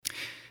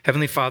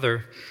Heavenly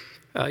Father,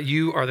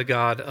 you are the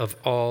God of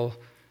all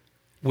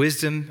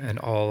wisdom and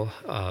all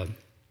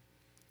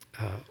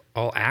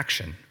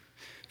action.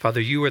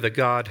 Father, you are the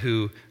God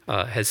who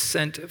has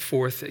sent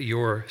forth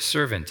your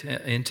servant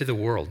into the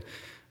world.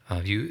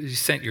 You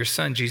sent your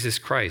Son, Jesus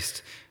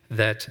Christ,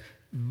 that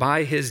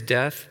by his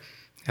death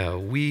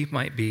we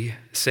might be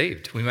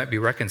saved, we might be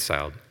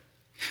reconciled.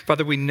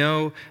 Father, we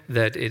know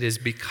that it is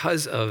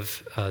because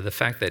of the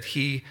fact that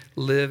he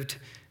lived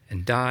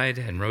and died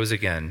and rose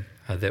again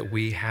that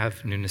we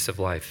have newness of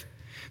life.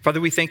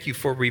 Father, we thank you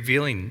for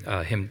revealing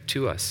him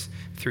to us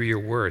through your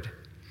word.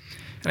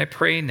 And I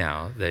pray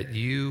now that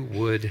you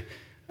would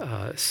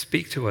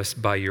speak to us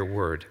by your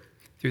word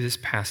through this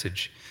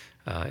passage.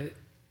 I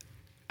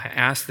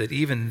ask that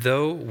even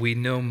though we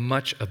know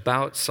much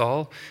about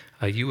Saul,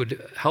 you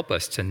would help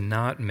us to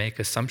not make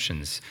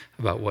assumptions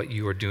about what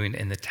you are doing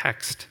in the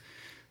text.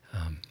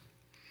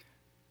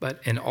 But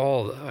in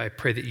all, I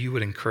pray that you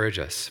would encourage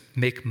us,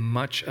 make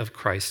much of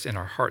Christ in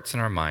our hearts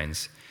and our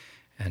minds.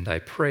 And I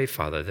pray,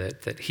 Father,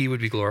 that he would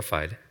be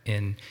glorified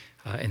in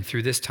and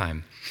through this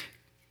time.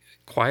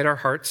 Quiet our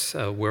hearts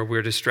where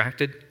we're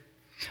distracted.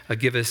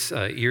 Give us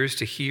ears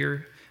to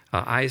hear,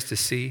 eyes to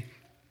see,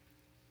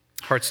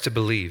 hearts to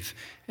believe.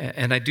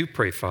 And I do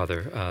pray,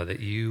 Father, that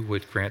you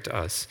would grant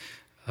us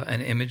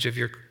an image of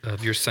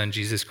your Son,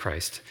 Jesus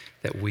Christ,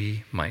 that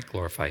we might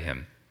glorify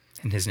him.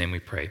 In his name we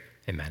pray.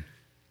 Amen.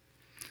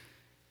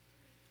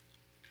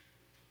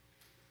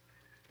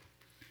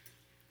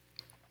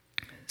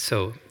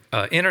 So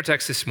in our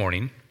text this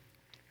morning,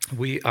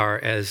 we are,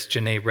 as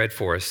Janae read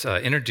for us,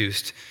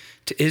 introduced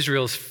to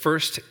Israel's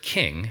first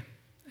king,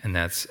 and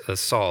that's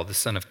Saul, the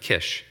son of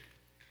Kish.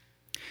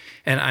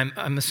 And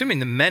I'm assuming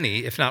that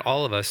many, if not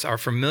all of us, are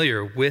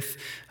familiar with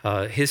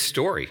his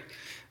story.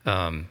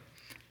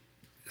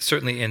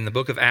 Certainly in the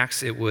book of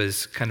Acts, it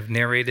was kind of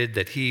narrated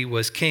that he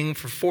was king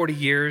for 40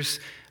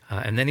 years,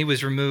 and then he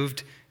was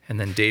removed, and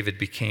then David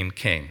became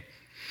king.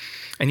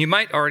 And you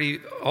might already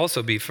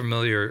also be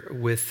familiar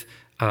with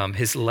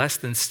his less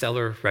than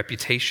stellar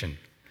reputation,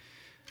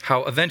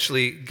 how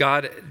eventually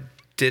God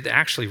did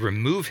actually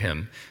remove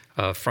him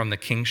from the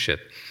kingship,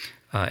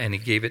 and he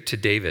gave it to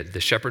David, the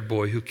shepherd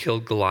boy who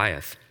killed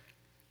Goliath.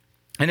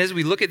 And as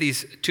we look at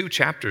these two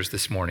chapters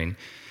this morning,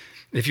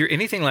 if you're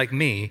anything like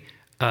me,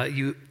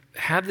 you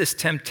have this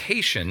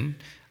temptation,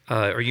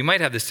 or you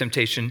might have this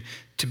temptation,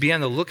 to be on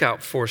the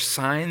lookout for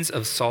signs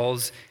of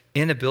Saul's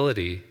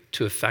inability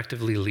to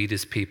effectively lead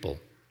his people.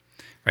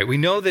 Right? We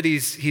know that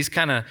he's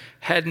kind of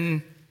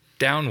heading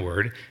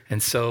downward,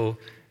 and so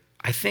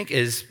I think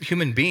as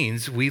human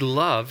beings, we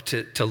love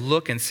to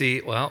look and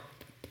see, well,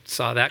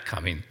 saw that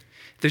coming.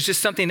 There's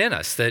just something in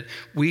us that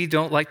we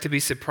don't like to be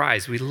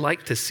surprised. We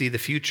like to see the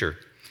future.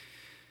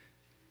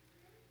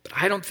 But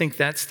I don't think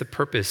that's the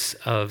purpose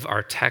of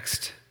our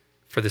text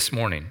for this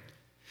morning.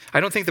 I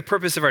don't think the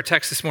purpose of our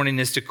text this morning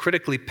is to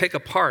critically pick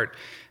apart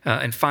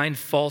and find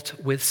fault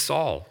with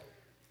Saul.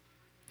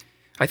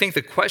 I think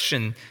the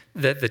question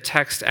that the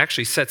text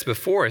actually sets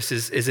before us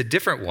is a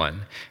different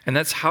one, and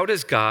that's, how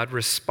does God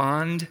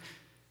respond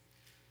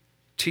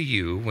to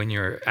you when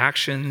your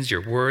actions,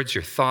 your words,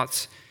 your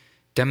thoughts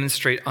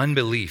demonstrate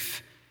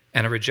unbelief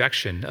and a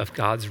rejection of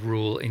God's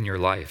rule in your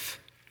life?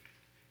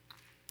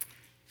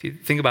 If you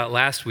think about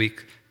last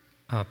week,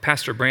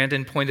 Pastor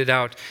Brandon pointed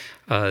out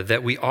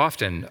that we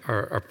often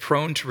are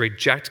prone to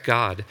reject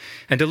God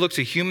and to look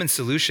to human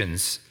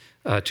solutions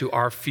to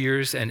our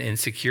fears and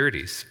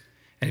insecurities.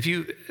 And if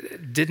you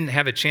didn't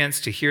have a chance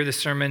to hear the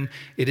sermon,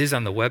 it is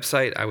on the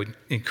website. I would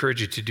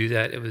encourage you to do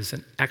that. It was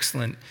an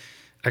excellent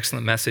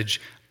message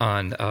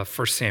on 1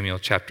 Samuel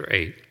chapter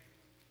 8.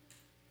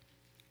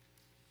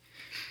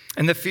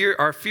 And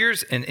our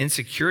fears and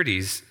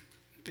insecurities,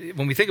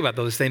 when we think about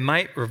those, they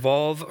might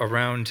revolve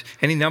around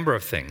any number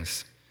of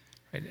things.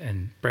 Right?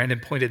 And Brandon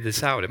pointed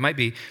this out. It might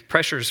be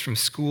pressures from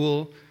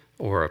school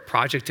or a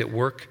project at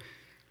work,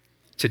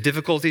 to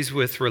difficulties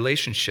with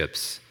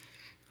relationships,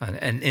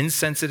 an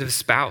insensitive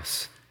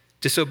spouse,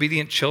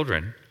 disobedient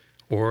children,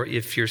 or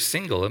if you're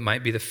single, it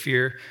might be the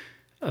fear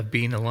of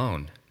being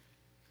alone.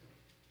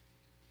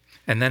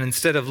 And then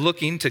instead of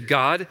looking to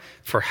God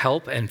for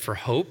help and for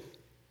hope,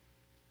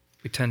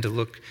 we tend to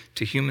look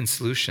to human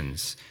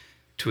solutions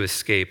to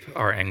escape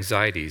our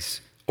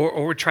anxieties,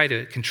 or try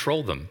to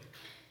control them.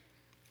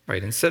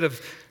 Right? Instead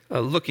of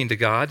looking to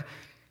God,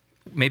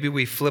 maybe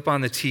we flip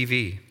on the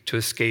TV to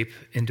escape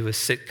into a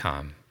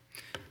sitcom.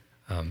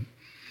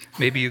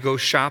 Maybe you go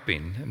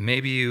shopping.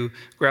 Maybe you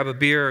grab a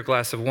beer or a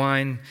glass of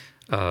wine.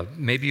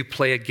 Maybe you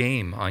play a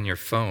game on your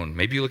phone.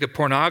 Maybe you look at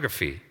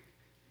pornography.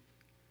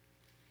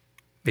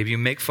 Maybe you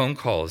make phone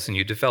calls and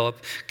you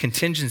develop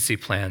contingency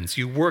plans.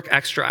 You work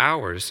extra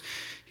hours.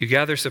 You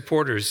gather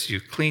supporters. You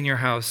clean your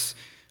house.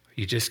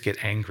 You just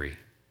get angry.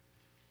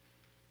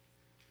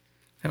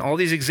 And all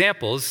these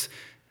examples,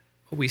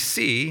 what we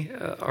see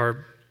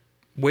are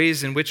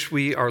ways in which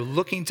we are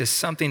looking to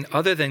something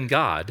other than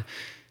God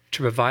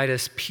to provide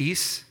us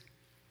peace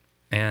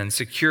and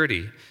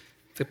security,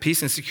 the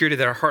peace and security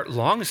that our heart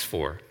longs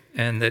for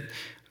and that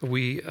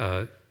we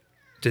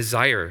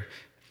desire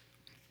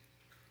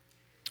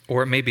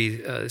Or it may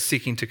be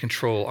seeking to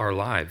control our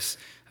lives,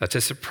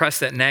 to suppress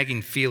that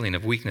nagging feeling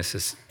of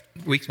weakness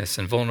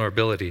and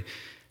vulnerability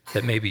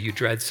that maybe you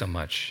dread so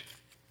much.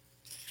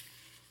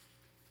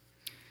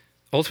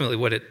 Ultimately,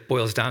 what it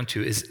boils down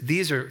to is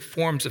these are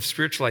forms of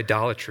spiritual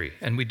idolatry,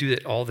 and we do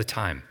it all the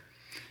time.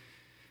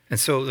 And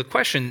so the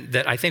question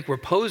that I think we're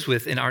posed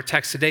with in our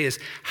text today is,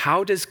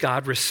 how does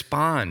God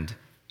respond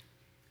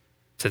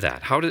to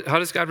that? How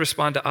does God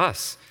respond to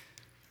us?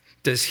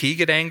 Does he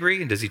get angry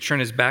and does he turn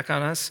his back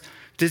on us?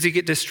 Does he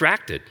get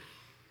distracted?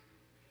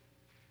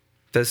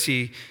 Does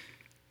he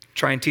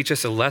try and teach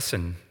us a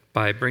lesson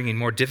by bringing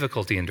more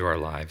difficulty into our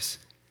lives?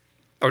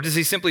 Or does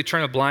he simply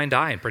turn a blind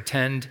eye and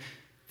pretend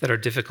that our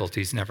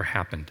difficulties never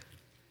happened?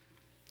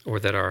 Or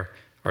that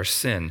our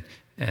sin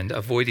and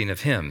avoiding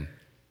of him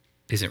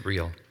isn't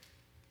real?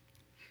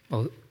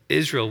 Well,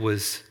 Israel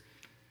was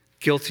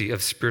guilty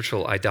of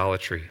spiritual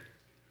idolatry.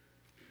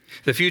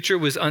 The future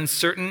was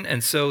uncertain,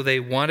 and so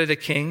they wanted a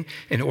king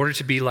in order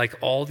to be like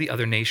all the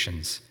other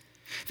nations.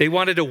 They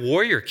wanted a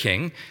warrior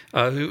king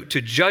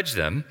to judge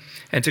them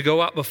and to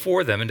go out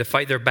before them and to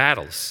fight their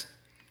battles.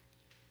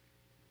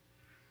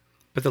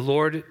 But the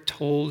Lord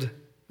told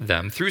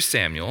them through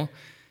Samuel,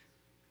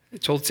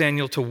 told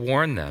Samuel to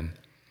warn them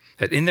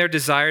that in their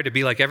desire to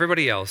be like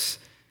everybody else,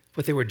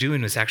 what they were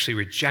doing was actually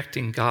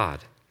rejecting God.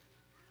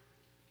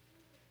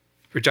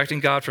 Rejecting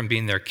God from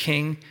being their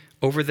king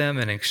over them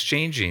and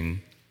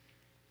exchanging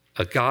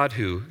a God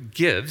who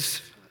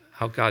gives,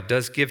 how God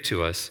does give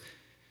to us,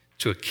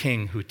 to a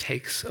king who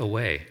takes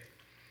away.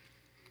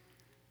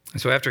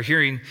 And so after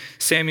hearing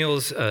Samuel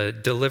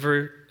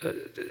deliver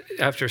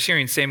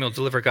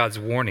God's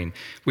warning,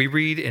 we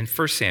read in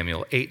 1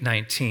 Samuel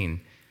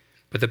 8:19,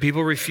 but the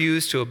people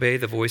refused to obey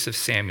the voice of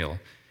Samuel,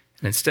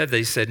 and instead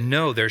they said,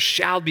 "No, there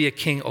shall be a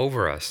king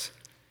over us."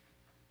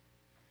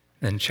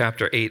 Then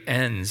chapter 8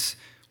 ends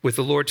with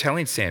the Lord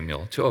telling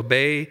Samuel to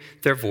obey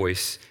their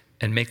voice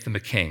and make them a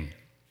king.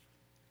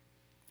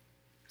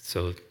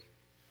 So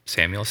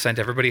Samuel sent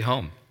everybody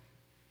home.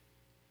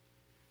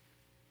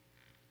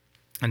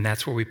 And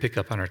that's where we pick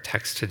up on our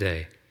text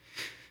today.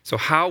 So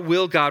how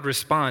will God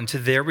respond to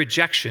their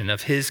rejection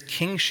of his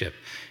kingship,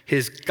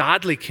 his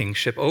godly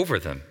kingship over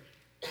them?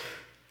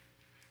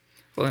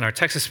 Well, in our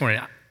text this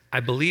morning, I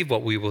believe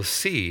what we will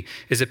see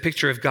is a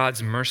picture of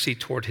God's mercy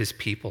toward his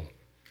people.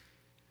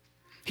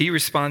 He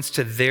responds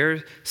to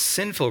their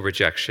sinful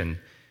rejection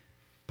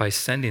by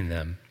sending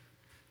them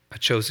a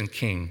chosen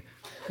king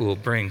who will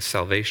bring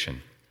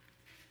salvation.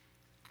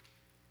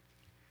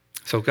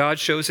 So God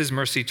shows his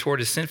mercy toward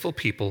his sinful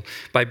people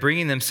by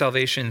bringing them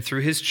salvation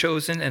through his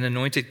chosen and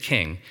anointed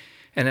king.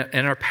 And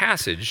in our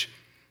passage,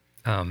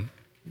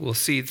 we'll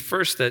see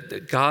first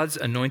that God's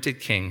anointed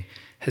king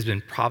has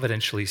been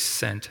providentially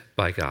sent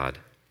by God.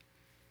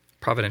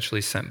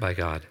 Providentially sent by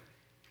God.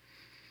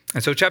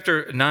 And so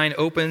chapter 9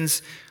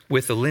 opens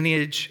with the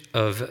lineage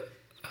of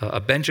a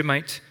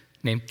Benjamite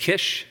named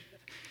Kish.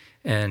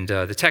 And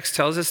the text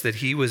tells us that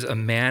he was a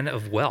man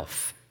of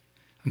wealth,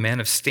 a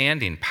man of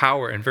standing,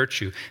 power, and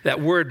virtue.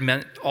 That word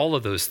meant all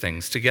of those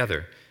things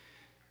together.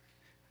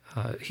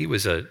 He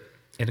was in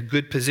a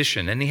good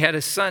position, and he had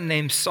a son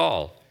named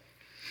Saul.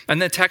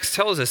 And the text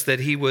tells us that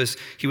he was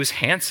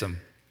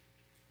handsome,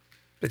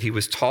 that he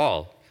was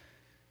tall,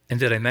 and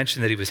did I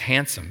mention that he was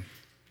handsome?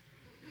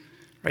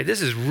 Right?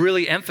 This is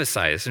really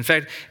emphasized. In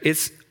fact,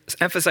 it's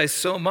emphasized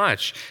so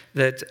much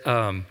that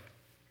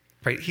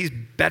he's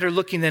better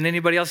looking than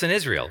anybody else in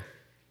Israel.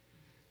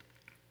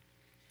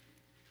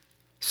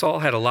 Saul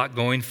had a lot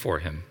going for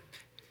him.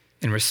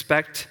 In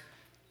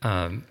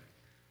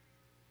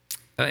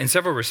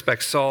several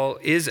respects, Saul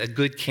is a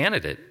good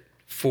candidate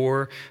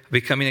for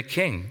becoming a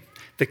king,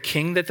 the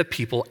king that the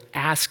people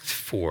asked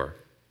for.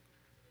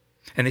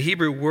 And the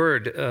Hebrew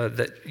word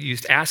that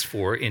used asked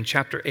for in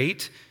chapter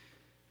 8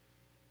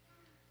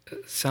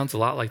 sounds a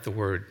lot like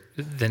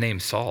the name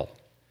Saul.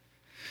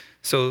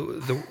 So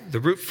the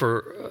root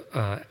for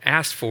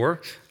asked for,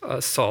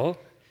 Saul,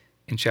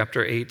 in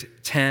chapter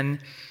 8:10,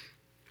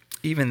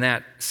 even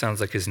that sounds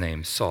like his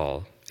name,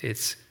 Saul.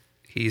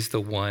 He's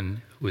the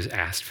one who was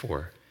asked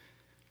for.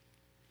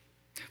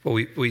 Well,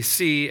 we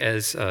see,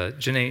 as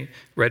Janae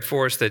read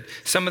for us, that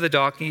some of the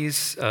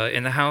donkeys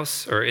in the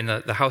house, or in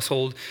the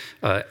household,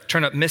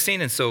 turn up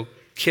missing, and so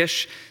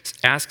Kish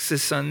asks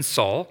his son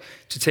Saul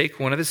to take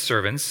one of his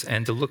servants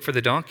and to look for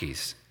the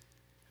donkeys.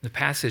 The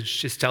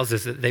passage just tells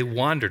us that they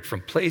wandered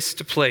from place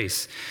to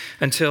place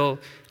until,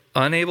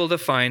 unable to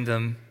find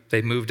them,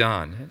 they moved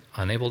on.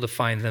 Unable to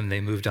find them, they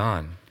moved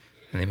on.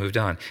 And they moved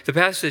on. The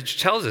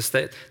passage tells us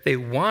that they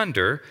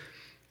wander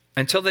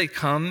until they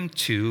come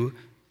to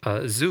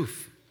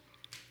Zuph.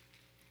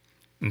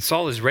 And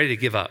Saul is ready to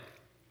give up.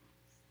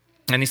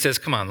 And he says,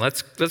 come on,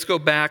 let's go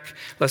back,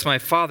 lest my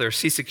father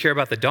cease to care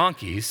about the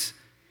donkeys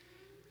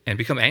and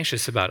become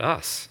anxious about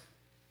us.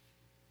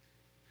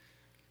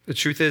 The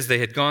truth is, they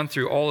had gone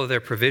through all of their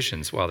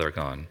provisions while they're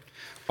gone.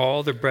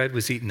 All their bread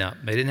was eaten up.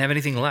 They didn't have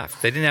anything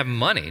left. They didn't have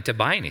money to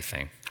buy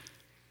anything.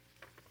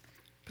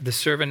 But the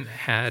servant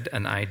had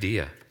an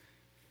idea.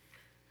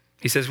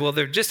 He says, well,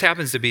 there just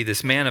happens to be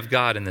this man of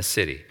God in the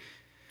city.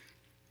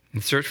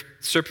 And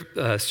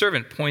the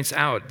servant points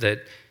out that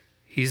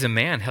he's a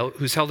man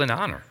who's held in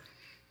honor,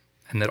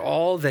 and that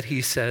all that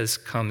he says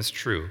comes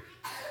true.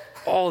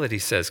 All that he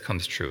says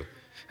comes true.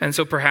 And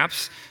so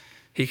perhaps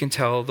he can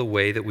tell the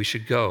way that we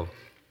should go.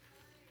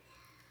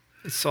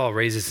 Saul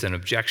raises an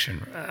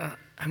objection.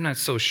 I'm not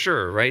so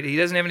sure, right? He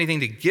doesn't have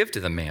anything to give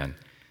to the man.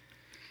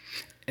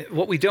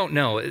 What we don't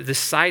know, the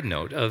side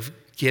note of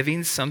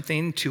giving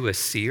something to a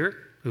seer,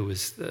 who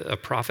was a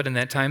prophet in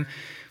that time,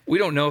 we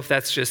don't know if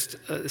that's just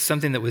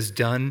something that was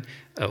done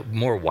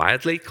more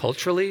widely,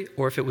 culturally,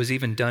 or if it was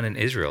even done in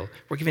Israel.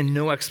 We're given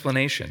no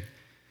explanation.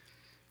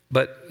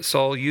 But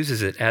Saul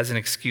uses it as an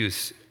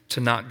excuse to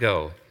not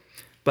go.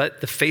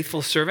 But the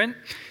faithful servant,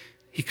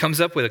 he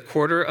comes up with a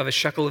quarter of a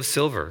shekel of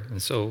silver.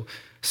 And so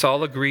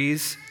Saul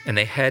agrees, and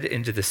they head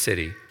into the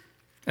city.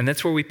 And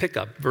that's where we pick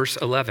up, verse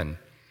 11.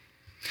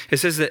 It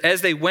says that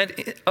as they went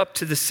up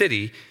to the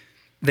city,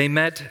 they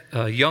met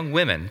young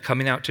women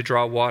coming out to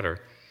draw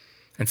water,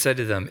 and said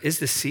to them, "Is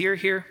the seer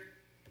here?"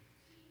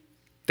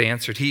 They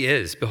answered, "He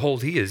is.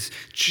 Behold, he is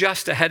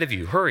just ahead of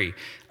you. Hurry.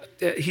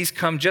 He's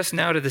come just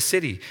now to the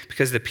city,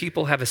 because the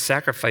people have a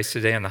sacrifice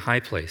today on the high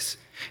place.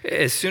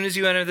 As soon as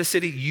you enter the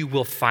city, you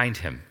will find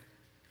him.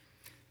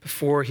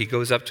 Before he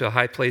goes up to a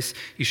high place,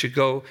 you should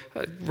go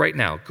right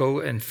now. Go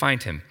and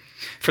find him.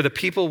 For the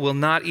people will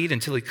not eat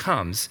until he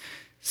comes,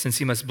 since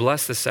he must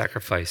bless the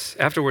sacrifice.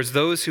 Afterwards,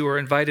 those who are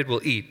invited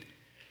will eat.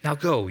 Now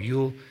go,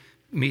 you'll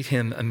meet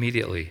him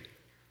immediately."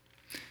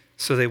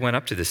 So they went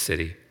up to the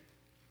city.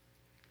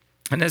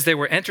 And as they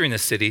were entering the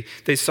city,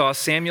 they saw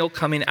Samuel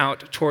coming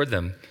out toward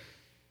them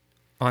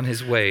on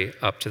his way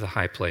up to the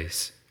high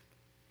place.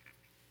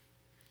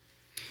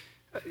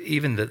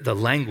 Even the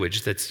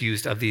language that's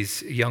used of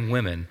these young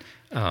women,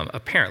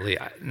 apparently,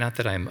 not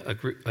that I'm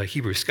a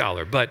Hebrew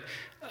scholar, but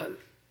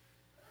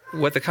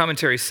what the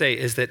commentaries say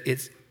is that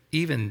it's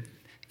even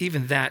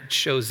that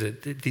shows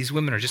that these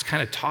women are just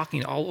kind of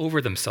talking all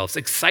over themselves,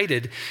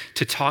 excited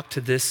to talk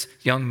to this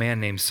young man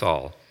named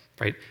Saul,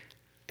 right?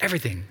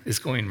 Everything is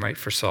going right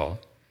for Saul.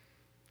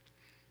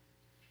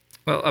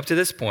 Well, up to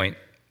this point,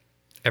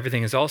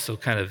 everything has also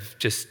kind of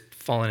just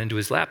fallen into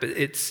his lap.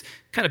 It's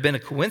kind of been a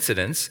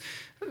coincidence,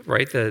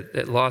 right?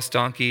 The lost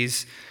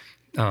donkeys,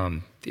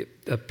 the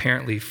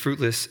apparently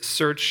fruitless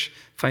search,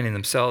 finding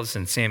themselves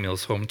in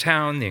Samuel's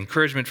hometown, the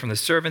encouragement from the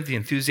servant, the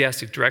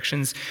enthusiastic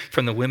directions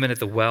from the women at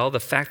the well, the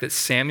fact that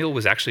Samuel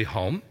was actually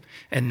home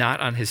and not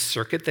on his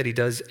circuit that he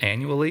does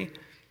annually.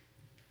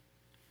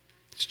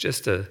 It's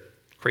just a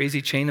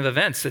crazy chain of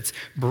events that's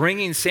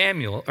bringing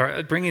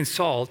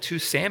Saul to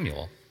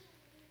Samuel.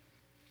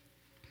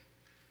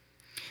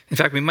 In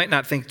fact, we might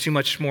not think too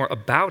much more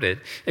about it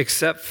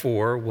except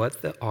for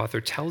what the author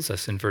tells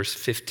us in verse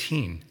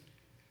 15.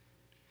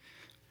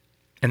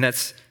 And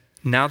that's,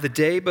 now the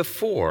day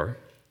before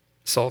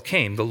Saul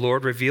came, the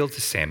Lord revealed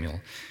to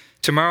Samuel,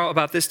 "Tomorrow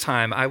about this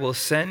time I will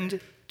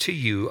send to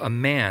you a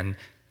man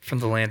from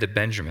the land of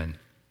Benjamin."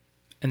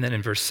 And then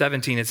in verse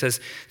 17 it says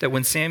that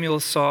when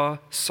Samuel saw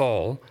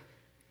Saul,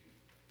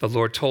 the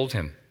Lord told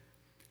him,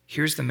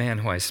 "Here's the man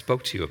who I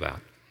spoke to you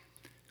about."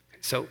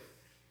 So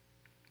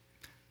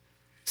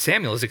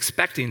Samuel is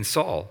expecting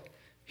Saul.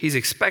 He's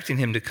expecting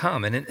him to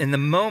come. And in the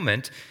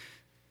moment,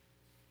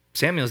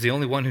 Samuel is the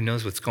only one who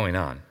knows what's going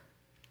on.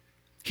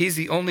 He's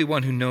the only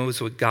one who knows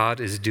what God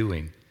is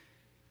doing.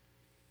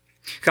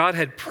 God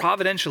had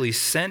providentially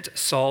sent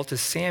Saul to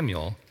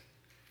Samuel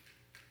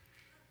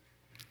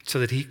so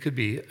that he could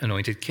be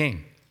anointed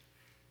king.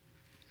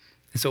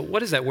 And so what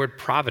does that word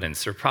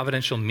providence or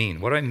providential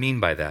mean? What do I mean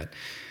by that?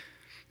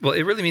 Well,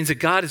 it really means that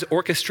God is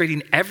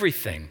orchestrating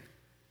everything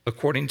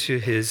according to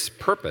his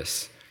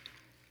purpose.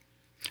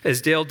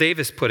 As Dale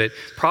Davis put it,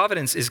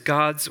 providence is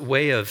God's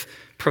way of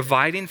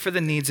providing for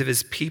the needs of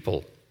his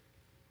people.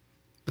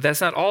 But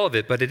that's not all of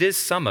it, but it is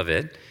some of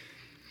it.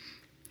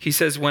 He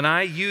says, when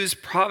I use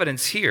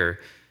providence here,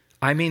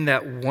 I mean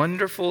that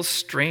wonderful,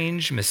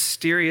 strange,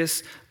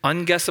 mysterious,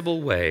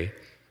 unguessable way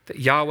that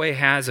Yahweh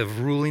has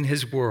of ruling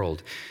his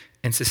world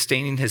and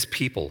sustaining his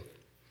people.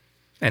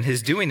 And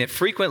his doing it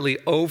frequently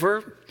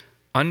over,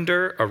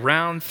 under,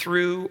 around,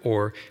 through,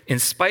 or in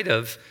spite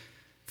of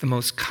the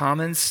most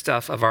common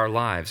stuff of our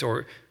lives,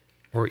 or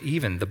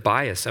even the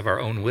bias of our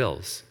own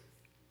wills.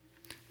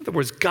 In other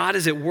words, God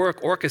is at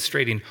work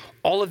orchestrating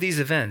all of these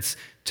events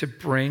to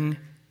bring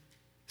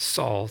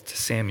Saul to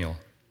Samuel.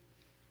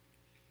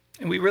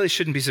 And we really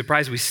shouldn't be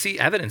surprised. We see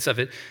evidence of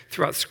it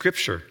throughout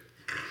Scripture.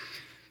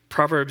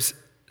 Proverbs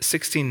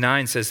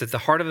 16:9 says that the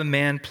heart of a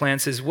man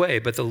plans his way,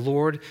 but the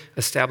Lord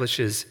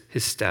establishes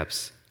his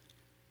steps.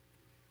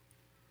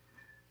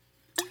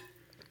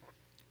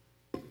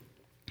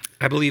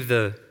 I believe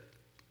the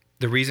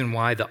reason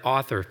why the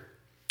author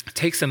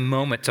takes a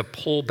moment to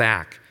pull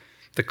back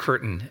the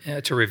curtain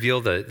to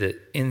reveal the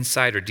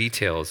insider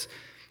details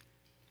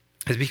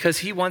is because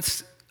he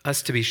wants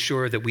us to be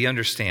sure that we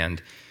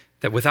understand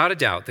that without a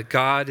doubt that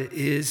God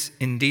is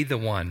indeed the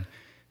one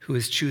who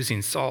is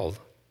choosing Saul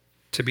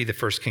to be the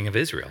first king of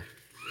Israel.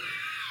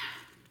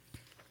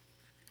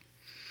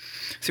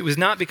 See, it was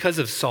not because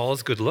of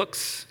Saul's good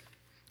looks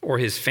or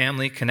his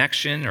family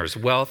connection or his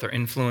wealth or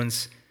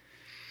influence.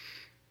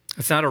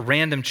 It's not a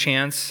random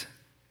chance.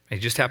 He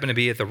just happened to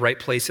be at the right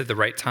place at the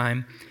right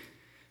time.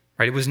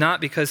 Right? It was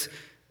not because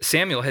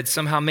Samuel had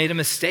somehow made a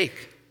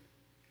mistake.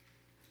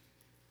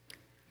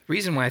 The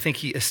reason why I think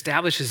he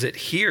establishes it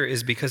here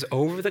is because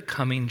over the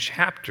coming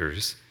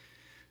chapters,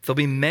 there'll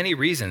be many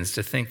reasons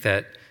to think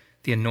that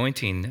the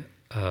anointing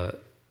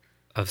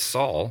of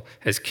Saul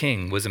as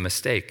king was a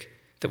mistake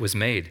that was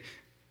made.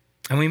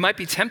 And we might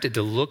be tempted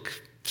to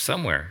look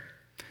somewhere,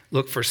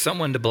 look for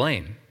someone to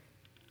blame.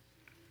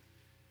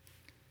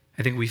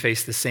 I think we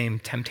face the same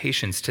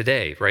temptations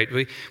today, right?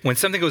 When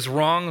something goes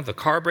wrong, the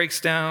car breaks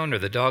down, or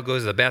the dog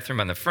goes to the bathroom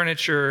on the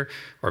furniture,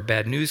 or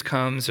bad news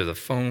comes, or the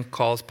phone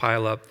calls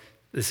pile up.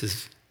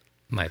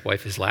 My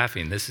wife is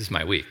laughing. This is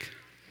my week.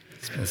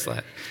 It's been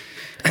slack.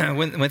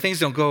 When things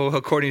don't go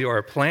according to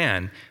our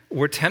plan,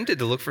 we're tempted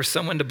to look for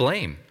someone to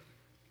blame.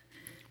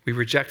 We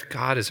reject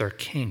God as our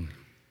king.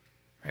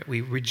 Right?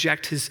 We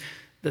reject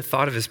the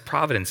thought of his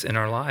providence in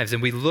our lives,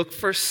 and we look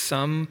for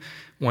someone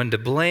to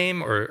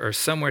blame or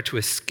somewhere to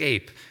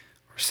escape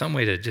or some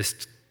way to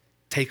just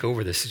take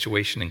over the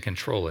situation and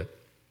control it.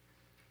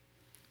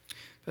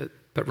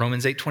 But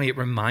Romans 8:28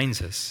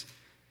 reminds us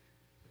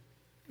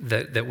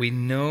that we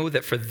know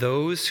that for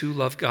those who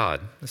love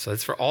God, so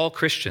that's for all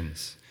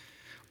Christians,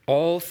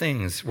 all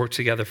things work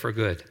together for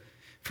good,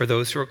 for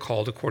those who are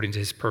called according to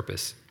his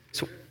purpose.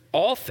 So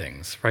all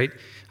things, right?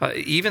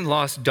 Even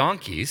lost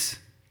donkeys,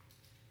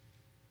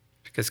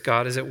 because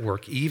God is at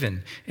work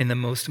even in the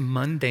most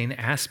mundane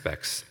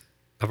aspects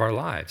of our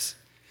lives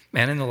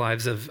and in the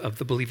lives of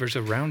the believers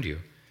around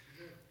you.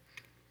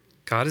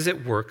 God is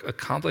at work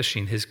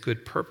accomplishing his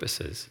good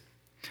purposes.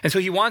 And so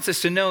he wants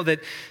us to know that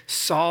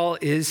Saul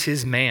is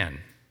his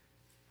man,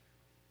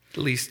 at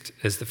least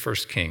as the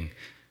first king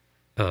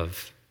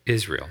of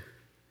Israel.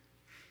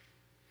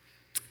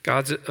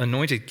 God's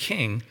anointed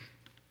king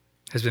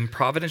has been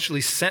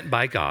providentially sent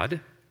by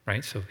God,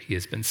 right? So he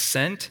has been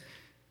sent.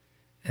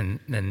 And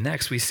then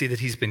next we see that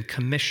he's been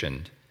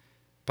commissioned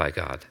by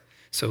God.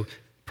 So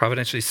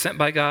providentially sent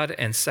by God,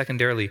 and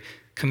secondarily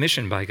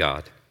commissioned by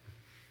God.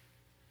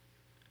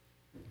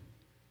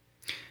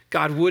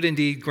 God would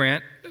indeed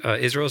grant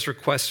Israel's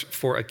request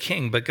for a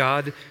king, but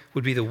God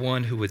would be the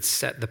one who would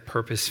set the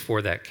purpose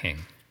for that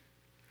king.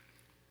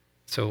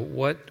 So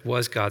what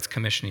was God's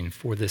commissioning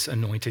for this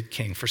anointed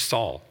king, for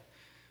Saul?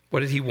 What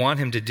did he want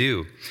him to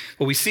do?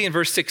 Well, we see in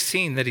verse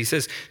 16 that he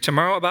says,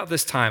 "Tomorrow about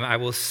this time I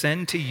will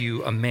send to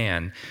you a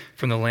man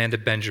from the land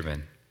of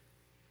Benjamin,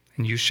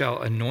 and you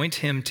shall anoint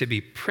him to be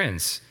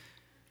prince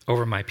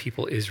over my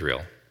people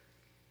Israel.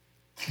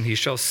 And he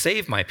shall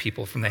save my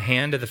people from the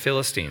hand of the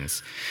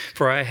Philistines,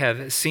 for I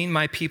have seen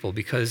my people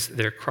because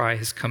their cry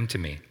has come to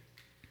me."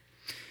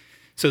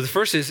 So the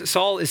first is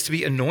Saul is to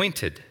be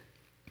anointed.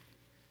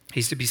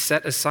 He's to be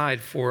set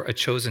aside for a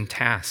chosen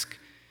task,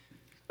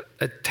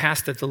 a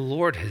task that the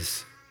Lord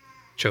has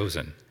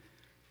chosen.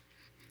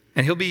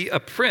 And he'll be a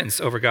prince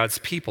over God's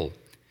people.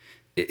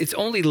 It's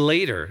only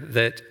later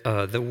that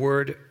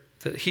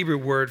the Hebrew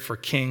word for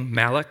king,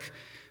 Malach,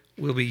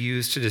 will be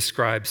used to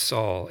describe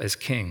Saul as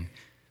king.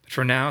 But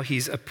for now,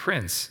 he's a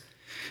prince.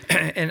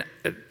 And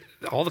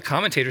all the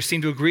commentators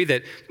seem to agree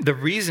that the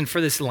reason for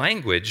this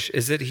language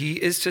is that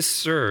he is to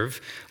serve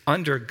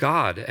under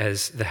God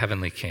as the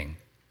heavenly king.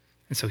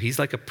 And so he's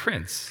like a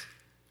prince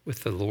with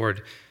the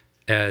Lord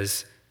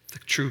as the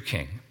true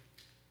king.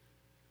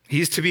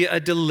 He's to be a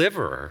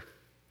deliverer.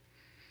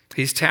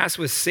 He's tasked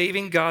with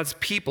saving God's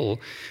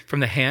people from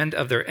the hand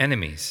of their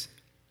enemies.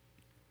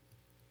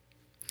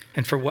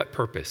 And for what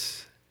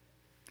purpose?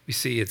 We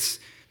see it's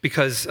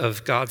because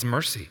of God's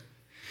mercy.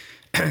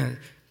 You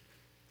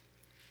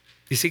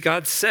see,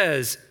 God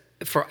says,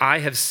 "For I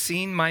have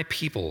seen my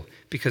people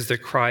because their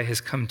cry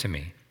has come to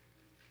me."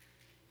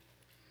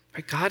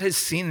 Right? God has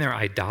seen their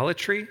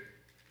idolatry,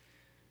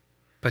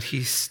 but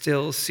he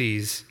still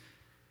sees,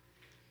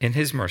 in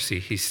his mercy,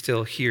 he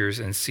still hears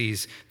and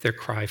sees their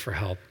cry for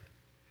help.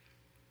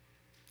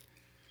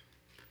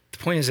 The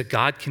point is that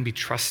God can be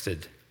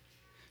trusted,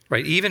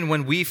 right? Even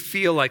when we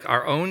feel like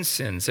our own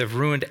sins have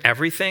ruined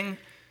everything,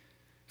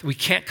 that we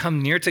can't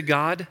come near to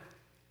God,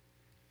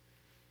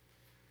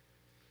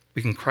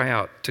 we can cry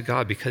out to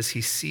God because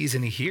he sees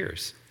and he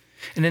hears.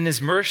 And in his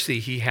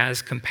mercy, he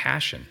has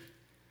compassion.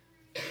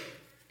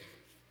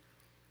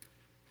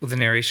 Well, the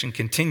narration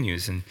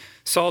continues, and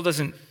Saul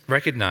doesn't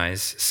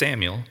recognize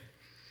Samuel.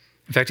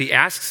 In fact, he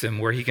asks him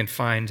where he can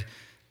find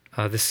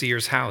the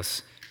seer's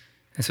house.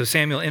 And so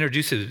Samuel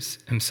introduces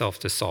himself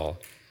to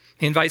Saul.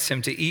 He invites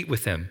him to eat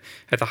with him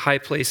at the high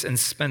place and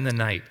spend the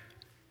night.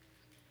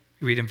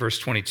 We read in verse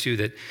 22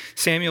 that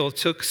Samuel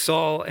took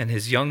Saul and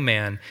his young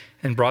man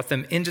and brought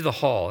them into the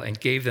hall and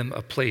gave them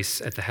a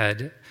place at the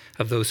head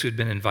of those who had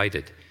been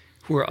invited,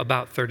 who were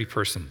about 30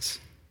 persons.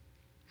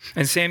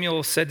 And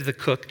Samuel said to the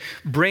cook,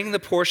 "Bring the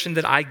portion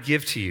that I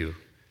give to you,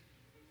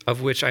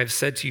 of which I have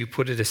said to you,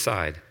 put it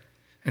aside."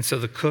 And so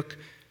the cook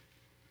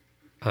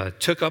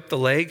took up the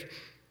leg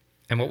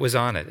and what was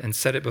on it and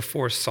set it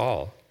before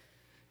Saul.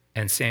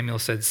 And Samuel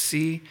said,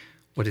 "See,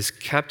 what is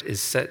kept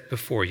is set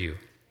before you.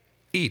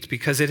 Eat,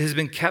 because it has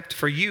been kept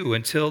for you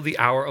until the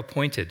hour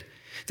appointed,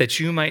 that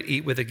you might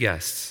eat with the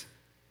guests."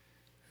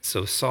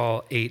 So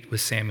Saul ate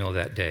with Samuel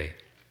that day.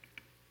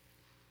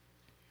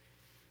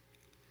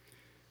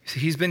 See,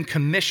 he's been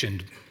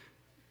commissioned.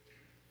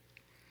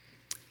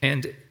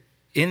 And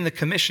in the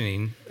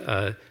commissioning,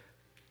 it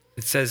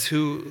says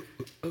who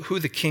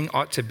the king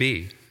ought to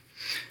be.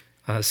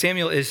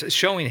 Samuel is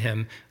showing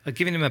him,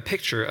 giving him a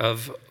picture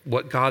of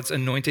what God's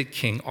anointed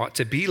king ought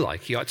to be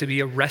like. He ought to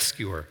be a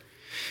rescuer.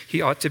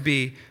 He ought to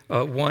be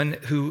one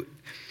who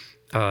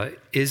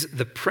is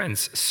the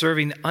prince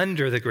serving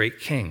under the great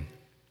king.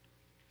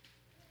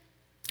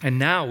 And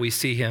now we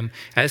see him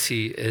as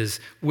he is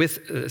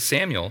with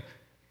Samuel.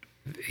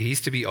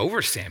 He's to be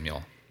over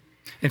Samuel.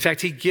 In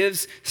fact, he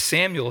gives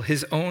Samuel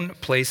his own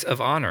place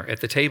of honor at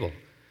the table.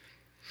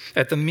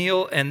 At the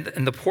meal, and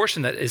the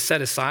portion that is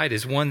set aside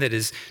is one that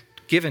is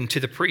given to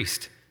the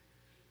priest.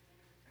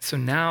 So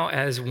now,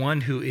 as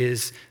one who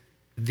is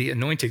the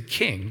anointed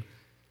king,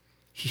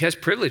 he has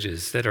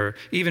privileges that are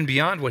even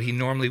beyond what he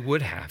normally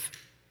would have.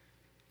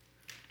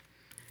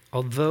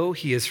 Although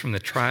he is from the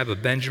tribe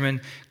of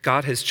Benjamin,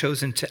 God has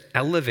chosen to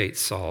elevate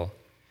Saul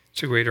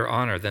to greater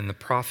honor than the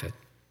prophet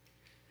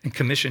and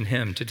commission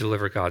him to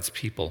deliver God's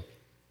people.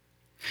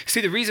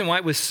 See, the reason why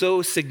it was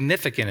so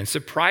significant and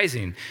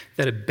surprising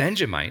that a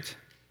Benjamite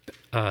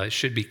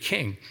should be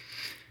king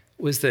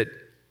was that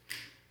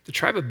the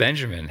tribe of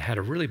Benjamin had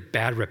a really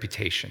bad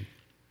reputation.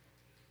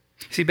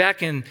 See,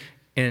 back in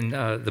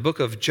the book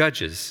of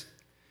Judges,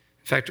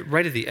 in fact,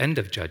 right at the end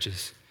of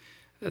Judges,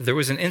 there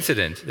was an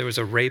incident. There was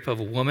a rape of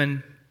a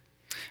woman.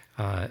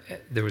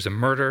 There was a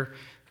murder.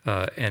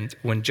 And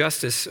when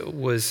justice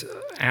was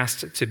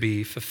asked to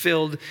be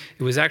fulfilled,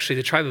 it was actually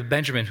the tribe of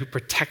Benjamin who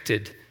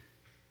protected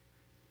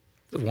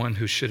the one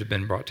who should have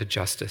been brought to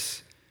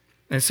justice.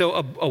 And so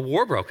a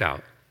war broke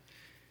out.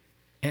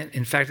 And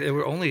in fact, there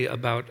were only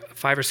about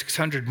 500 or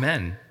 600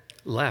 men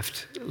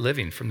left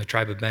living from the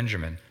tribe of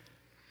Benjamin.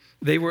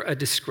 They were a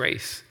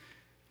disgrace.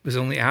 It was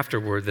only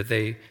afterward that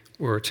they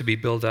were to be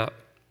built up.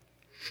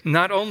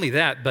 Not only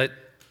that, but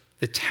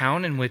the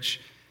town in which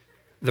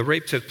the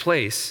rape took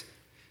place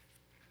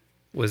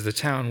was the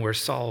town where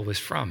Saul was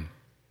from.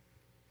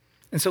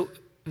 And so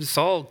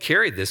Saul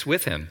carried this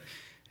with him.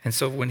 And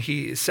so when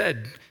he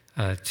said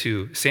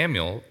to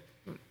Samuel,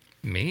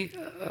 "Me,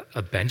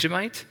 a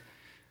Benjamite?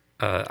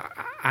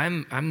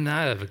 I'm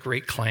not of a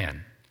great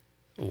clan.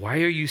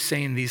 Why are you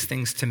saying these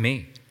things to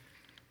me?"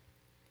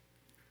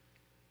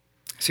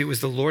 See, it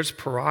was the Lord's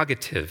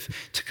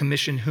prerogative to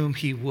commission whom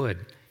he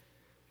would.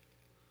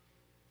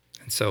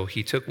 And so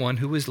he took one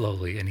who was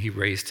lowly and he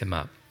raised him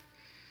up.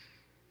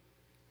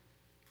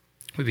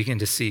 We begin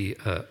to see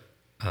a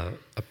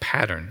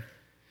pattern.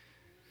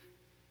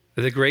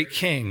 The great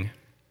king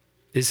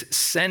is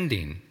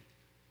sending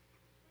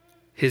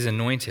his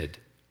anointed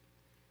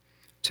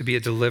to be a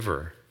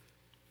deliverer.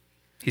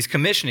 He's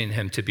commissioning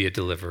him to be a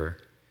deliverer,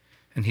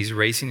 and he's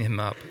raising him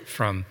up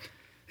from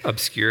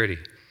obscurity.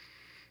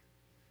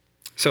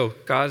 So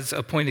God's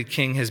appointed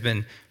king has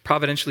been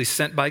providentially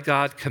sent by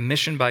God,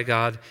 commissioned by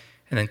God,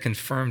 and then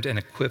confirmed and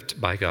equipped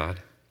by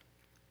God.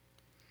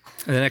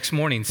 And the next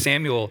morning,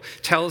 Samuel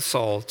tells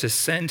Saul to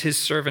send his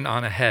servant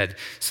on ahead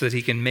so that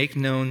he can make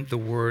known the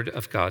word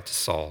of God to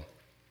Saul.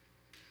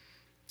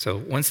 So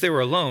once they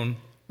were alone,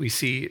 we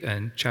see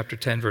in chapter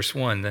 10, verse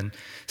 1, then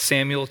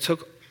Samuel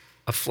took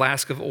a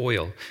flask of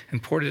oil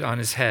and poured it on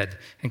his head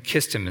and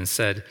kissed him and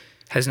said,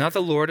 "Has not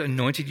the Lord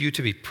anointed you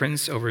to be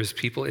prince over his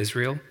people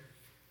Israel?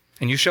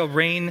 And you shall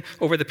reign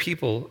over the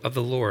people of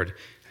the Lord,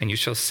 and you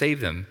shall save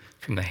them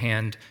from the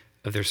hand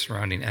of their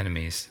surrounding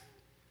enemies."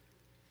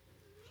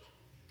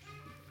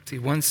 See,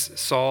 once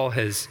Saul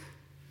has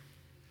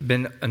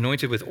been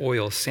anointed with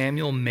oil,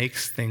 Samuel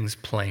makes things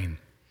plain.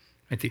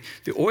 Right?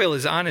 The oil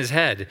is on his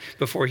head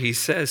before he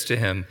says to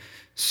him,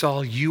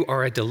 "Saul, you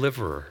are a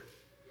deliverer.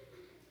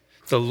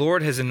 The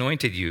Lord has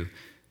anointed you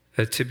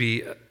to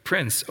be a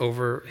prince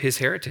over his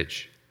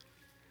heritage."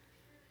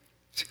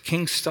 So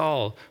King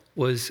Saul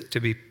was to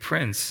be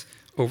prince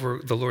over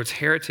the Lord's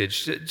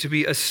heritage, to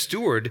be a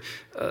steward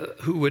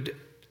who would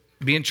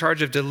be in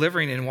charge of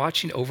delivering and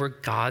watching over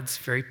God's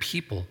very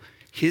people,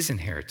 his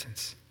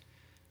inheritance.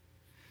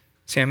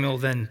 Samuel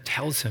then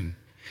tells him,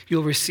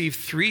 "You'll receive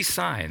three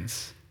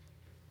signs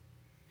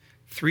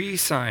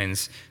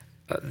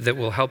that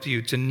will help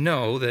you to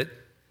know that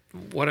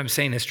what I'm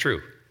saying is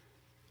true.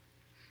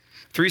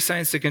 Three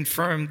signs to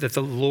confirm that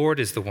the Lord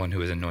is the one who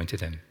has anointed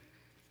him."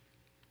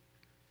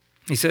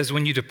 He says,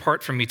 "When you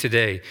depart from me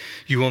today,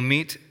 you will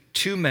meet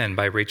two men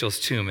by Rachel's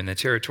tomb in the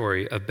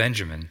territory of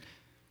Benjamin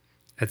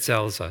at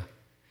Zelzah.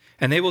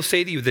 And they will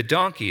say to you, 'The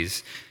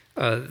donkeys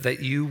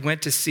that you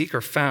went to seek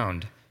are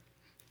found.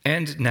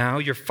 And now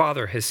your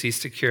father has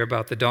ceased to care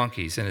about the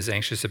donkeys and is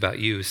anxious about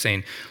you,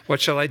 saying,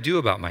 "What shall I do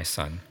about my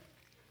son?"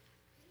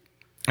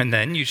 And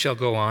then you shall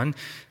go on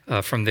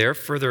from there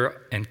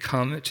further and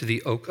come to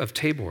the oak of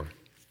Tabor.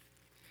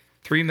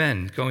 3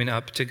 men going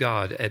up to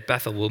God at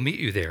Bethel will meet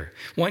you there,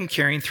 one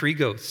carrying 3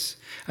 goats,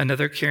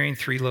 another carrying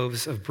 3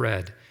 loaves of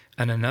bread,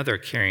 and another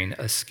carrying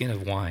a skin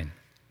of wine.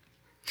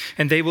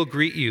 And they will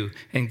greet you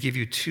and give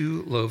you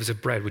 2 loaves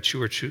of bread, which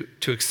you are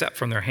to accept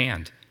from their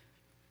hand.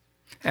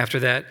 After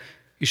that,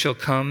 you shall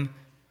come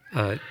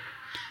to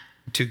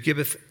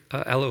Gibbeth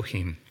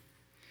Elohim,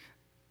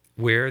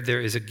 where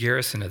there is a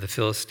garrison of the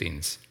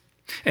Philistines.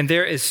 And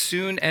there, as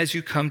soon as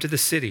you come to the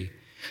city,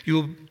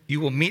 you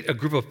will meet a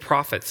group of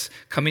prophets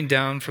coming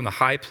down from the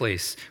high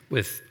place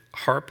with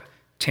harp,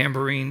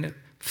 tambourine,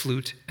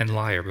 flute, and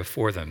lyre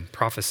before them,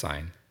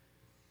 prophesying.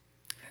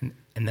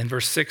 And then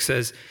verse 6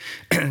 says,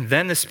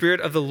 Then the Spirit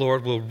of the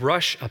Lord will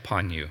rush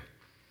upon you,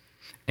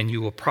 and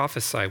you will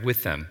prophesy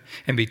with them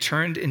and be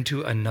turned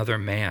into another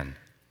man.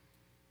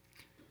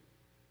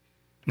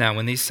 Now,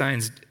 when these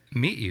signs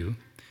meet you,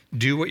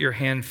 do what your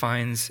hand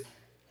finds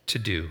to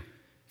do,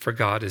 for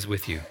God is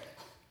with you.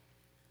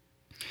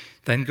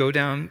 Then go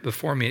down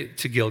before me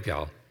to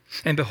Gilgal,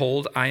 and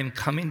behold, I am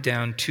coming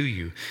down to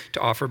you to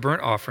offer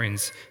burnt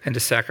offerings and to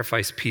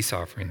sacrifice peace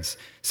offerings.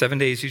 7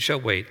 days you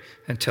shall wait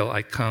until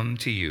I come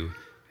to you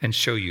and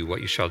show you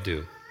what you shall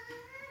do.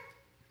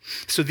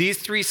 So these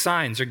 3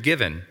 signs are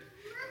given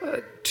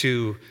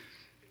to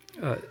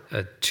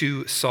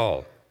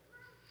Saul.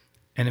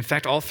 And in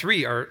fact, all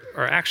 3 are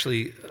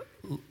actually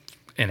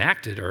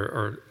enacted,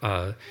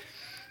 or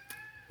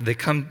they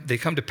come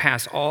to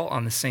pass all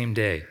on the same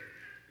day.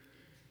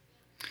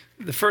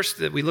 The first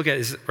that we look at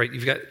is, right,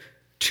 you've got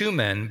 2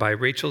 men by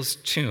Rachel's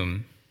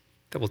tomb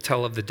that will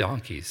tell of the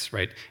donkeys,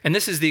 right? And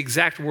this is the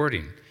exact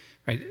wording,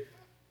 right?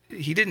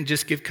 He didn't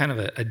just give kind of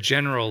a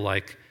general,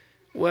 like,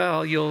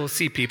 well, you'll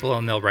see people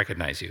and they'll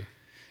recognize you.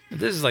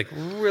 This is like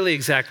really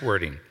exact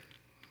wording.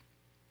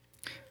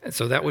 And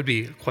so that would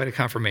be quite a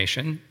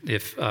confirmation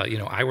if,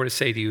 I were to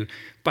say to you,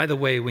 by the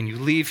way, when you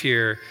leave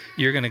here,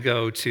 you're going to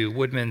go to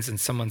Woodman's and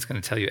someone's going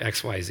to tell you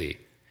X, Y, Z.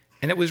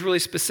 And it was really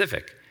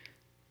specific.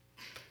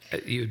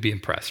 You'd be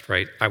impressed,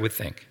 right? I would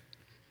think.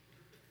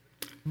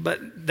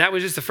 But that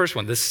was just the first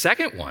one. The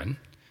second one,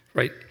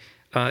 right,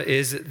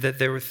 is that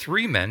there were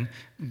 3 men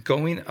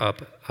going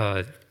up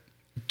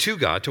to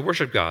God, to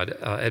worship God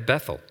at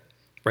Bethel,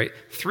 right?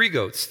 3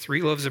 goats,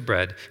 3 loaves of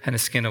bread, and a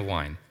skin of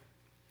wine.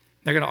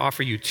 They're going to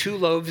offer you 2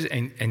 loaves,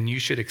 and you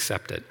should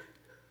accept it.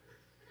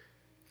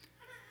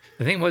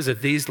 The thing was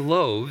that these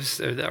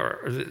loaves,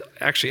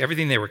 actually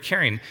everything they were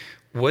carrying,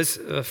 was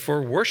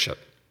for worship.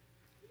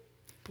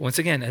 But once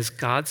again, as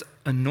God's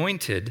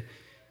anointed,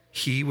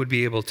 he would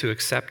be able to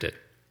accept it.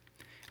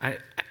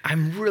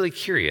 I'm really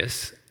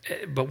curious,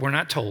 but we're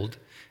not told,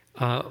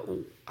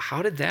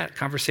 how did that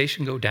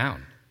conversation go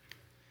down?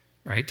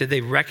 Right? Did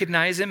they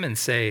recognize him and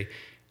say,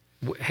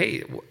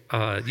 hey,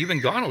 you've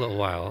been gone a little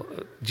while.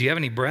 Do you have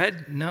any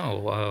bread?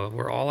 No,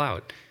 we're all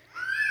out.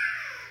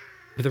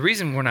 But the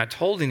reason we're not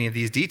told any of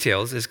these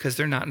details is because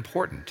they're not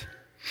important.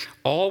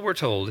 All we're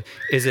told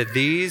is that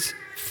these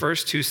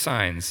first 2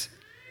 signs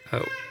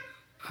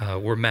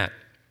were met.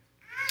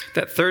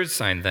 That third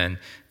sign then,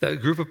 the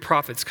group of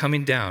prophets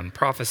coming down,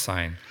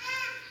 prophesying.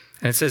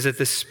 And it says that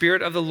the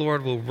Spirit of the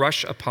Lord will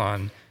rush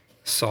upon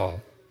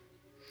Saul.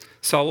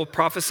 Saul will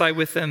prophesy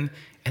with them,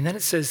 and then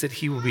it says that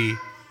he will be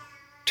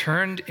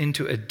turned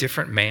into a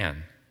different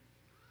man.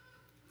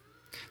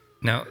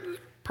 Now,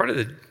 part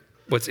of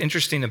what's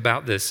interesting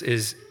about this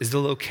is the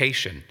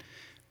location,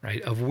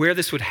 right, of where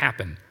this would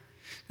happen.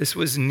 This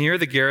was near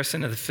the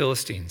garrison of the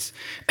Philistines.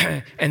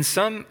 And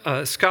some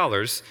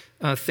scholars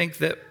think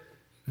that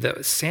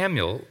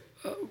Samuel,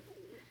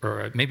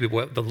 or maybe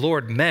what the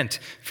Lord meant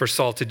for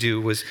Saul to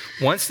do, was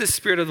once the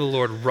Spirit of the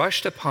Lord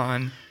rushed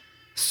upon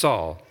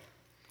Saul,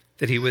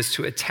 that he was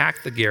to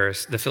attack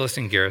the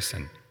Philistine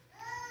garrison.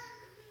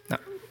 Now,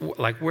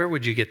 like, where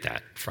would you get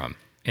that from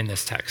in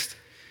this text?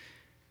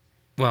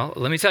 Well,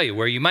 let me tell you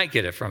where you might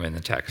get it from in the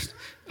text.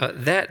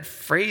 That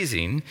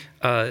phrasing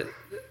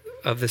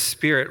of the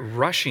Spirit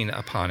rushing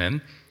upon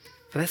him,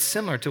 that's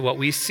similar to what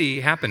we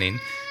see happening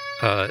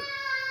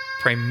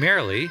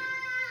primarily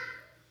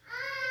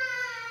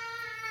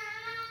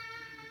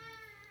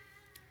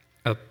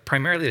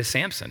to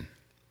Samson.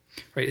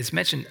 Right? It's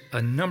mentioned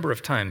a number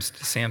of times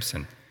to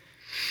Samson.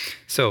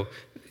 So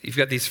you've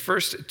got these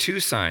first 2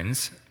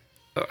 signs.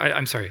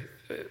 I'm sorry.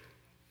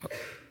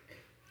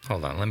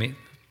 Hold on. Let me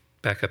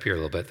back up here a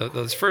little bit.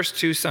 Those first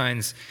 2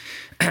 signs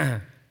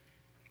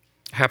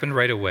happened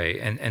right away.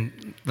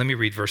 And let me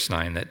read verse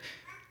 9, that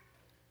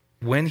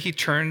when he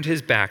turned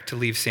his back to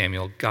leave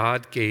Samuel,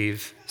 God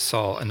gave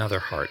Saul another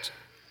heart.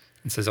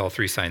 It says all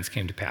 3 signs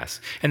came to pass.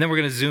 And then we're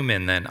going to zoom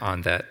in then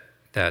on that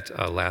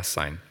last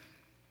sign.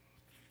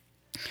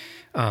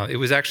 It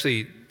was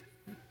actually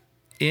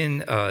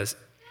in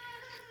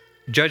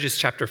Judges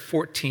chapter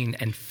 14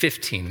 and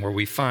 15 where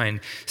we find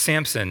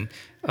Samson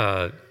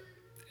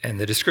and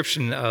the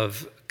description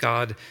of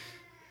God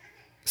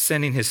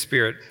sending his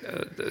spirit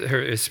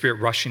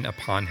rushing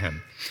upon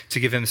him to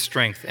give him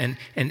strength. And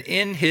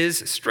in his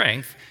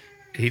strength,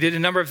 he did a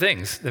number of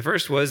things. The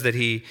first was that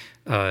he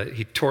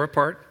tore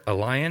apart a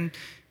lion,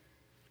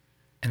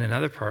 and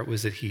another part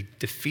was that he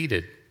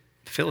defeated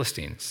the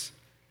Philistines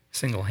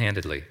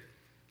single-handedly.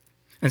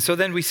 And so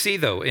then we see,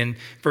 though, in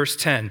verse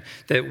 10,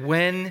 that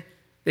when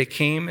they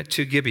came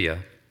to Gibeah,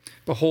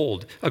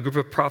 behold, a group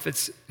of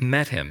prophets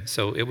met him.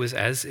 So it was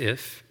as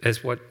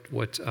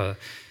what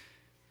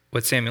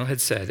Samuel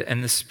had said.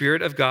 And the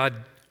Spirit of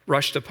God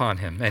rushed upon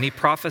him, and he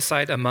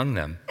prophesied among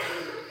them.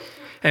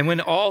 And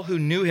when all who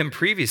knew him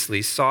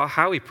previously saw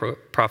how he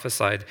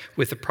prophesied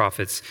with the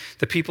prophets,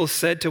 the people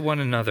said to one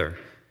another,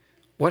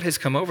 "What has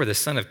come over the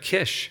son of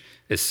Kish?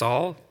 Is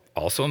Saul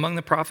also among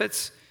the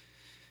prophets?"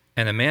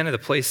 And a man of the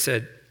place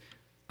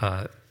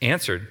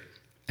answered,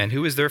 "And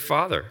who is their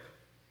father?"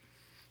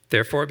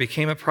 Therefore it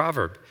became a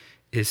proverb,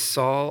 "Is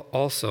Saul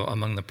also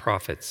among the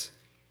prophets?"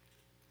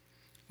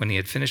 When he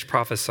had finished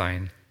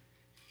prophesying,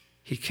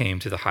 he came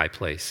to the high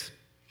place.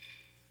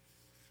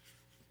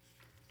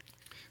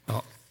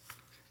 Well,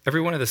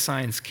 every one of the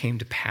signs came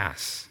to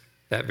pass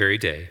that very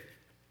day.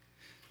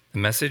 The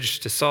message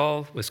to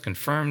Saul was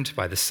confirmed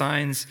by the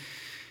signs,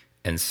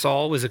 and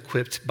Saul was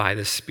equipped by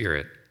the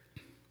Spirit.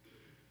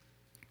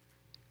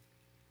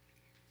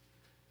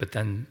 But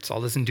then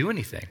Saul doesn't do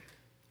anything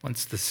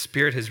once the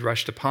Spirit has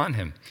rushed upon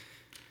him.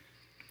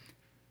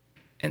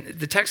 And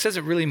the text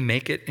doesn't really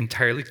make it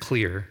entirely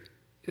clear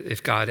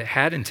if God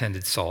had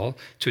intended Saul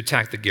to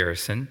attack the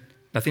garrison.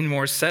 Nothing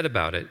more is said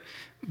about it.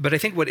 But I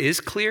think what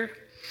is clear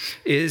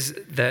is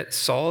that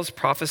Saul's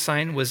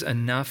prophesying was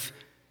enough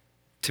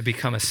to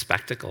become a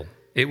spectacle.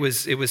 It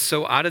was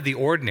so out of the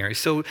ordinary,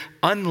 so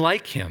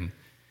unlike him,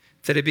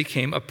 that it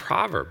became a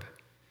proverb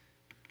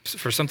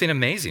for something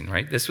amazing,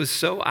 right? This was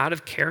so out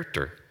of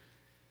character.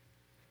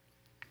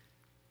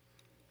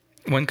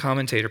 One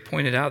commentator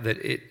pointed out that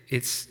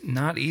it's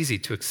not easy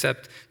to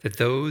accept that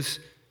those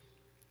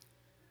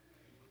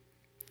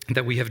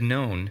that we have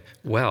known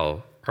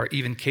well are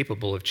even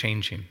capable of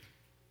changing.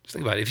 Just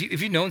think about it.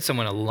 If you've known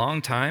someone a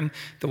long time,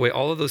 the way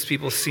all of those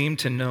people seem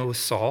to know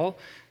Saul,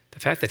 the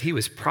fact that he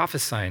was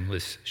prophesying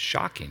was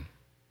shocking.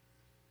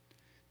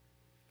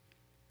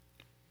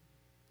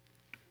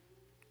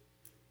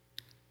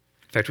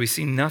 In fact, we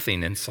see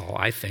nothing in Saul,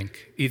 I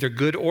think, either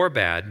good or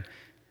bad,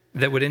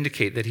 that would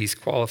indicate that he's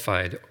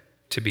qualified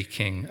to be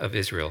king of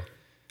Israel,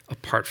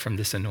 apart from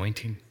this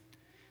anointing.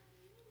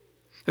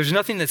 There's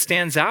nothing that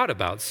stands out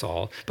about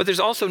Saul, but there's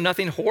also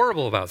nothing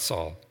horrible about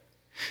Saul.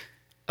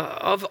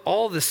 Of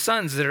all the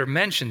sons that are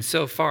mentioned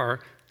so far,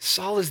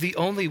 Saul is the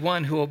only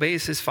one who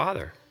obeys his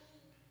father.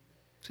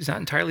 So he's not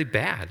entirely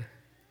bad,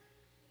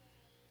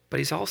 but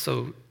he's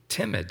also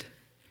timid.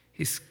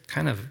 He's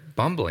kind of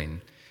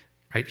bumbling,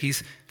 right?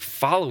 He's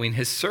following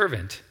his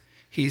servant.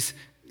 He's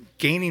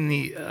gaining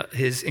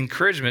his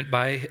encouragement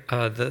by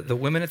the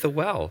women at the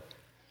well.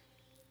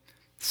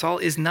 Saul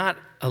is not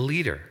a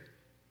leader,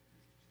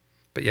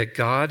 but yet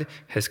God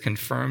has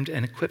confirmed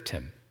and equipped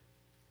him.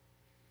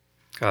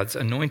 God's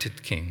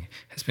anointed king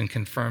has been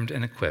confirmed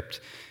and equipped.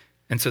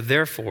 And so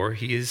therefore,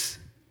 he is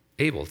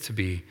able to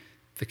be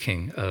the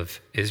king of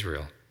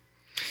Israel.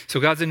 So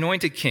God's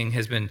anointed king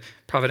has been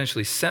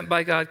providentially sent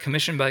by God,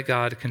 commissioned by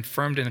God,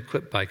 confirmed and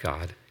equipped by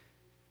God,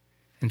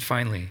 and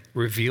finally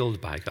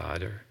revealed by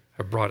God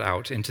or brought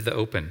out into the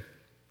open.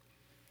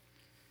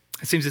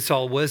 It seems that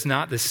Saul was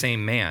not the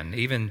same man,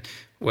 even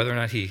whether or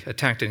not he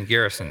attacked in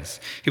garrisons.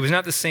 He was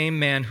not the same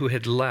man who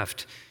had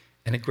left,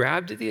 and it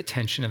grabbed the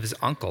attention of his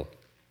uncle.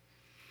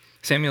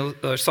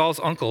 Saul's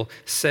uncle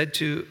said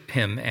to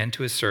him and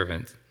to his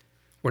servant,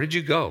 "Where did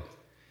you go?"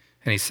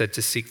 And he said,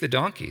 "To seek the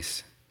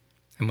donkeys.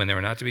 And when they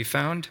were not to be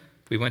found,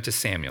 we went to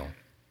Samuel."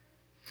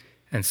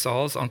 And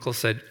Saul's uncle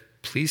said,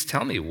 "Please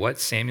tell me what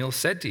Samuel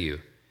said to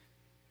you."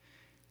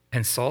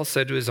 And Saul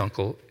said to his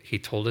uncle, "He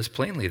told us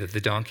plainly that the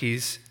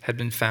donkeys had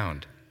been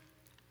found.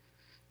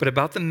 But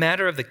about the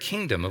matter of the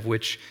kingdom of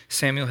which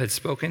Samuel had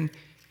spoken,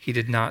 he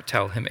did not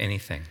tell him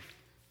anything."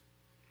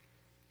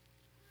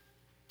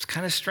 It's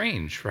kind of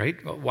strange,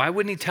 right? Why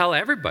wouldn't he tell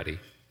everybody?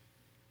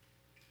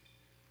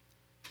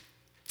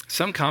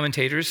 Some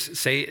commentators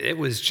say it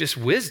was just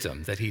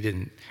wisdom that he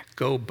didn't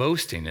go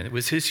boasting, and it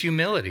was his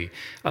humility.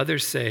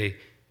 Others say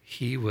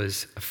he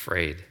was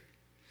afraid.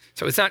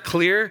 So it's not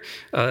clear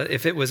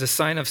if it was a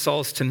sign of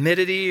Saul's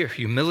timidity or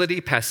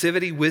humility,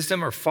 passivity,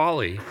 wisdom, or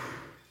folly.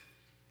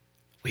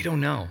 We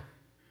don't know,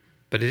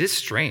 but it is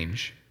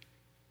strange.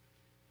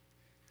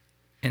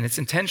 And it's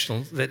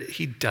intentional that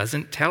he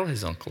doesn't tell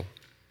his uncle.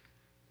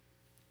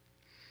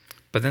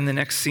 But then the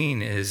next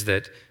scene is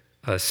that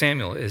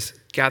Samuel has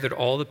gathered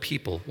all the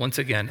people once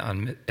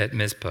again at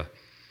Mizpah.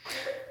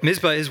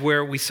 Mizpah is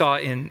where we saw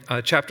in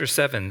chapter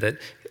 7 that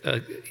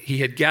he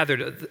had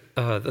gathered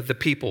the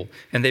people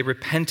and they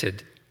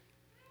repented.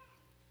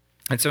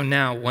 And so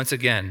now, once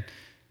again,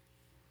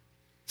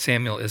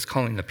 Samuel is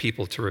calling the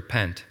people to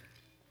repent.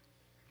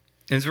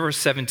 In verse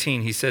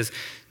 17, he says,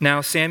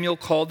 "Now Samuel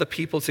called the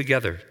people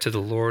together to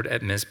the Lord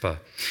at Mizpah,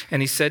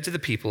 and he said to the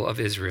people of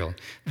Israel,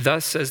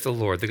 'Thus says the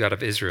Lord, the God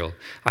of Israel,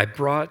 I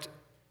brought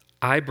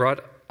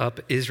up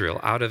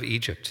Israel out of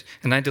Egypt,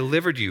 and I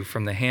delivered you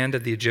from the hand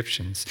of the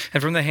Egyptians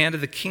and from the hand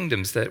of the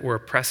kingdoms that were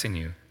oppressing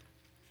you.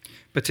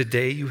 But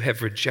today you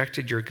have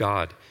rejected your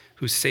God,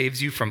 who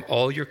saves you from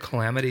all your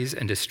calamities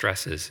and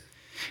distresses.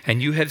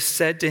 And you have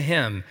said to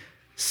him,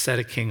 set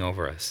a king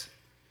over us.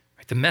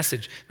 Right, the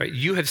message, right?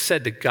 You have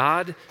said to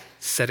God,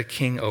 set a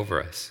king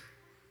over us.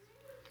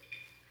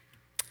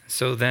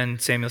 So then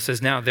Samuel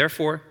says, now,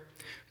 therefore,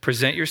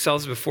 present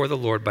yourselves before the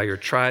Lord by your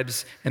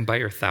tribes and by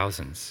your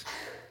thousands.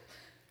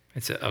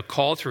 It's a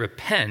call to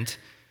repent.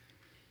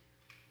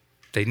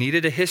 They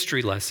needed a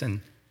history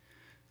lesson.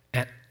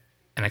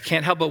 And I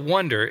can't help but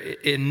wonder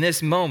in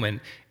this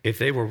moment if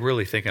they were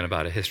really thinking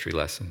about a history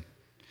lesson.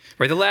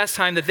 Right, the last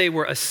time that they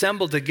were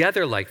assembled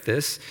together like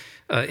this,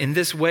 in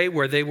this way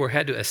where they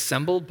had to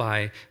assemble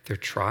by their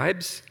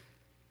tribes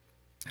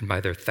and by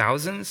their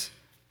thousands,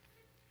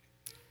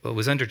 well, it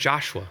was under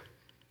Joshua.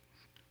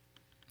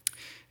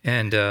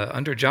 And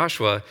under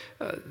Joshua,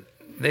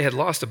 they had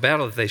lost a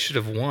battle that they should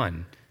have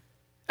won.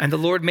 And the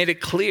Lord made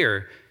it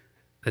clear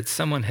that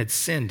someone had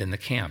sinned in the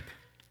camp.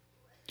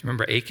 Do you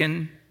remember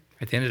Achan?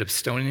 They ended up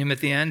stoning him at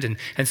the end.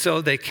 And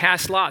so they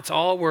cast lots.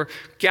 All were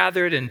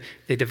gathered, and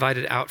they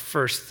divided out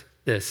first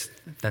this,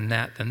 then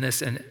that, then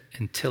this, and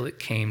until it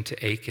came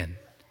to Achan.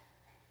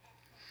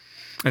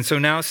 And so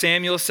now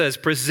Samuel says,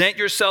 present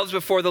yourselves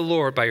before the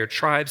Lord by your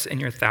tribes and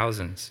your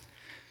thousands.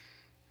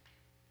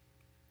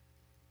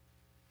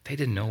 They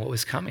didn't know what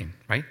was coming,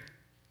 right?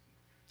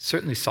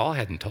 Certainly Saul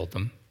hadn't told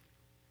them.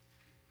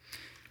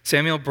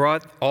 Samuel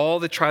brought all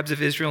the tribes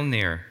of Israel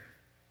near,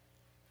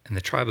 and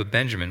the tribe of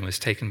Benjamin was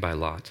taken by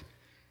lot.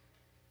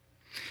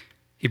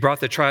 He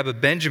brought the tribe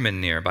of Benjamin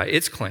near by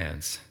its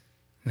clans,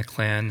 and the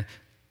clan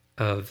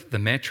of the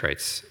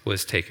Matrites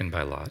was taken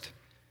by lot.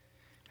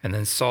 And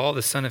then Saul,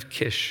 the son of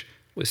Kish,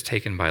 was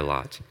taken by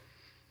lot.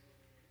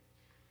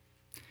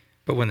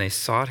 But when they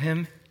sought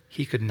him,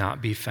 he could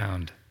not be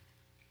found.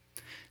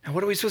 Now,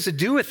 what are we supposed to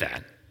do with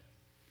that?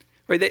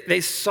 Right?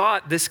 They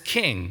sought this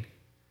king.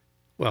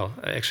 Well,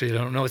 actually, I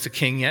don't know it's a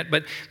king yet,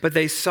 but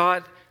they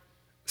sought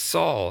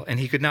Saul, and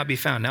he could not be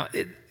found. Now,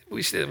 it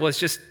was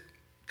just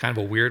kind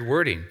of a weird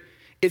wording.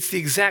 It's the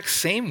exact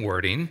same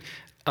wording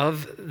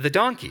of the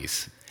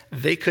donkeys.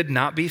 They could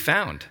not be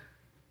found.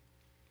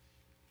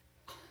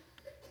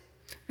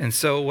 And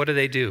so what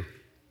do?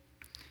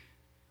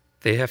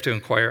 They have to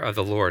inquire of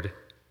the Lord,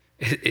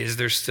 is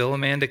there still a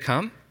man to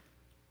come?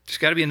 There's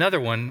got to be another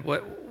one.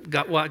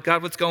 God,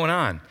 what's going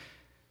on?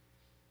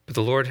 But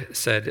the Lord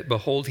said,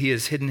 behold, he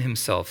has hidden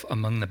himself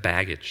among the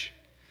baggage.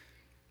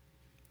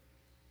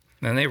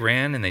 Then they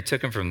ran and they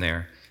took him from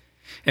there.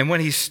 And when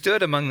he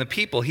stood among the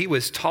people, he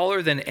was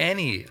taller than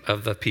any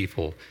of the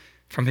people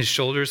from his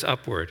shoulders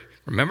upward.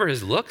 Remember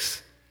his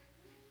looks?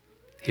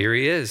 Here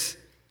he is.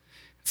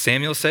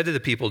 Samuel said to the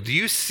people, do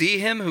you see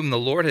him whom the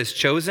Lord has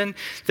chosen?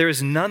 There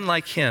is none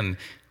like him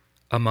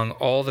among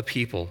all the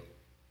people.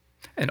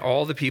 And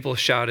all the people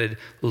shouted,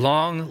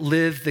 long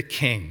live the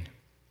king.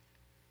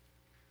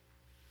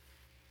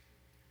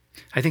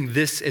 I think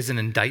this is an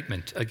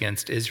indictment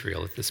against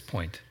Israel at this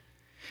point.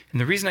 And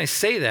the reason I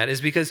say that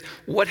is because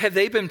what have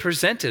they been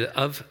presented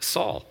of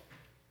Saul?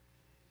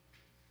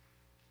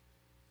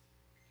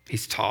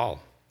 He's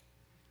tall.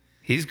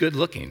 He's good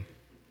looking.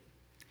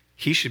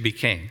 He should be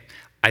king.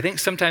 I think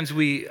sometimes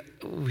we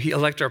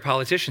elect our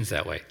politicians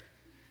that way.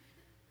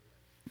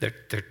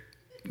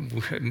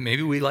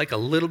 Maybe we like a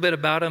little bit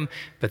about them,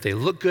 but they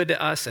look good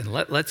to us, and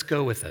let's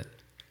go with it.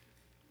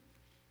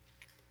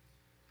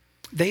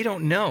 They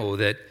don't know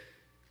that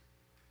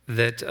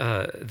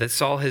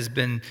Saul has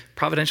been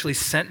providentially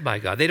sent by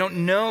God. They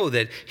don't know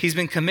that he's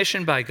been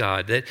commissioned by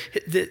God, that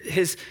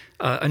his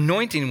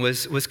anointing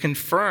was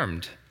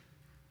confirmed,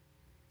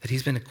 that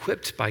he's been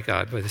equipped by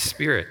God, by the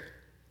Spirit.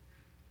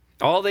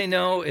 All they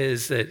know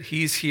is that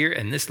he's here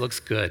and this looks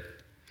good.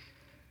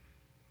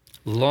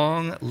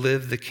 Long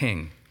live the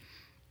king.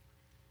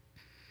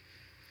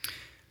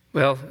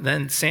 Well,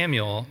 then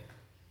Samuel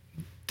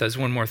does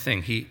one more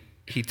thing.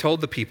 He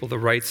told the people the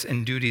rights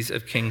and duties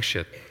of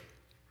kingship.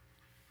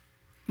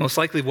 Most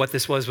likely what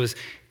this was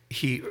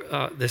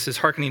this is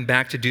hearkening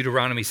back to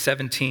Deuteronomy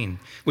 17,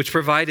 which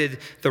provided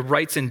the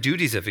rights and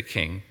duties of a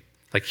king.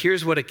 Like,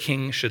 here's what a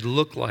king should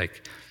look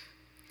like.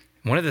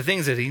 One of the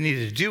things that he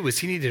needed to do was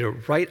he needed to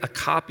write a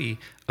copy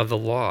of the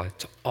law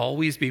to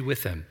always be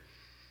with him.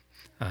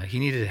 He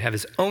needed to have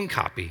his own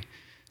copy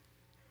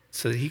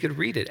so that he could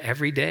read it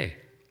every day.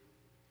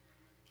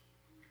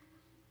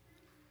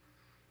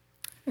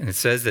 And it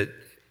says that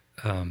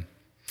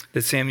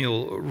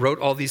Samuel wrote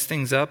all these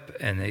things up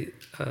in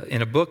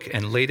a book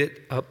and laid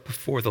it up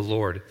before the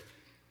Lord.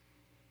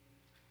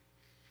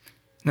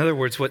 In other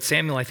words, what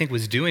Samuel, I think,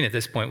 was doing at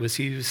this point was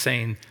he was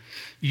saying,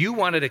 you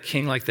wanted a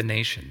king like the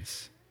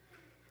nations,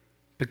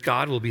 but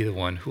God will be the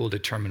one who will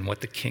determine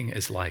what the king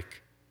is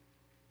like.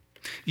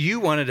 You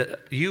wanted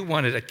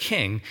a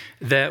king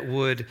that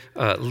would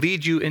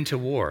lead you into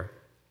war.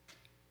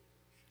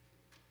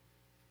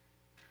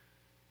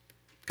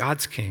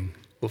 God's king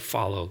will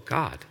follow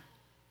God.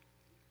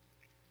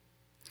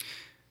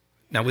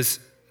 Now, was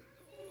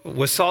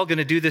Saul going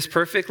to do this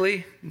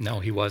perfectly? No,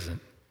 he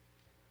wasn't.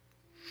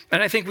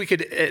 And I think we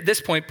could, at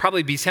this point,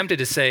 probably be tempted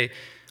to say,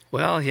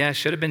 well, yeah, it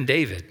should have been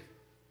David.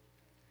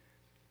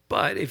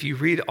 But if you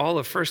read all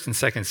of 1st and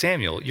 2nd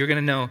Samuel, you're going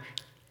to know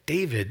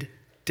David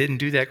didn't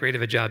do that great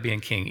of a job being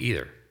king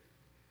either.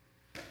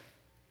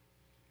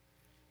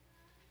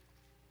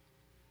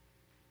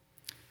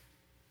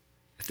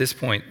 At this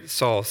point,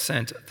 Saul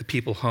sent the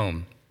people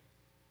home.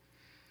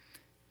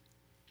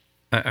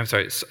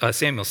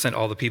 Samuel sent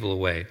all the people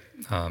away,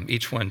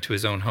 each one to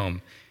his own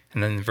home.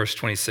 And then in verse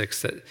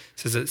 26, that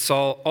says that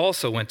Saul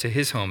also went to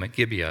his home at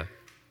Gibeah.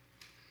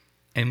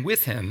 And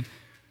with him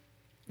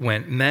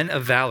went men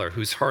of valor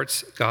whose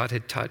hearts God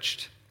had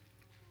touched.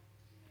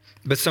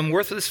 But some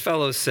worthless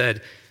fellows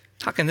said,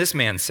 "How can this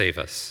man save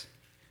us?"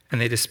 And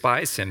they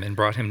despised him and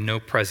brought him no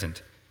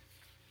present.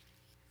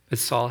 But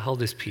Saul held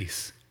his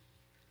peace.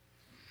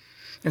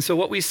 And so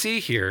what we see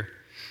here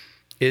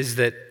is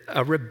that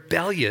a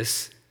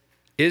rebellious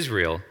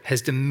Israel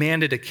has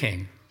demanded a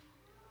king.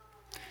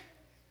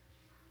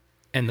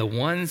 And the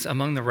ones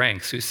among the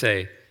ranks who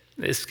say,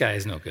 "This guy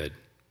is no good,"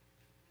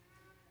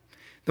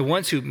 the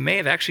ones who may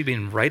have actually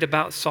been right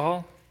about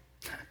Saul,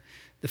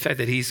 the fact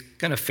that he's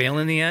going to fail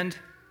in the end,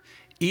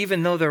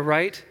 even though they're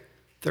right,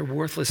 they're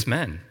worthless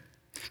men.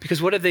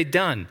 Because what have they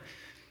done?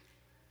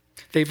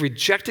 They've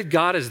rejected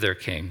God as their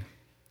king,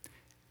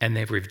 and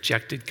they've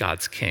rejected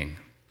God's king.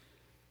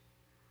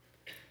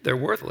 They're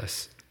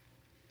worthless.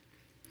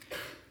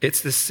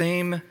 It's the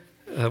same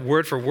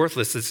word for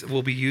worthless that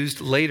will be used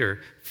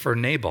later for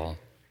Nabal.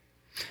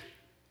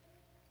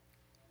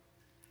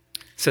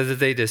 So that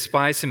they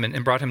despised him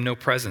and brought him no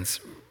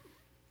presents.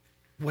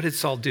 What did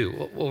Saul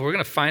do? Well, we're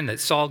going to find that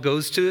Saul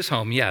goes to his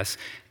home, yes.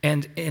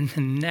 And in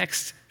the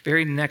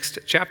very next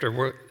chapter,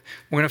 we're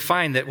going to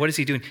find that what is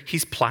he doing?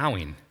 He's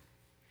plowing.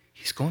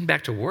 He's going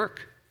back to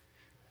work.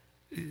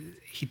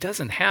 He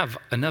doesn't have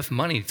enough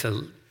money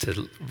to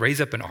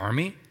raise up an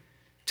army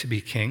to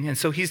be king. And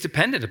so he's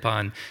dependent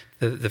upon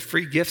the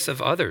free gifts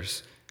of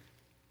others.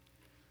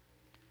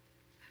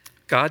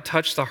 God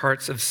touched the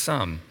hearts of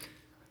some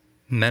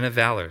men of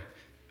valor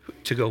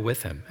to go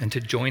with him and to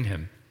join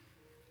him.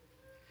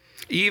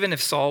 Even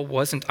if Saul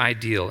wasn't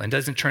ideal and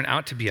doesn't turn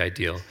out to be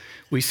ideal,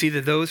 we see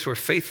that those who are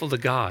faithful to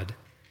God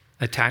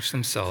attach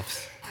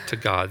themselves to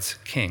God's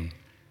king.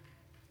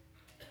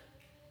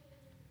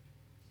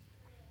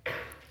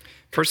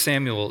 1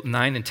 Samuel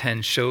 9 and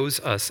 10 shows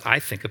us, I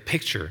think, a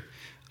picture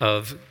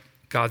of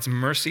God's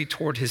mercy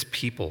toward his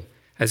people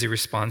as he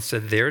responds to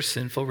their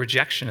sinful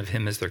rejection of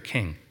him as their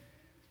king.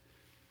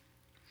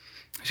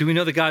 So we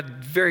know that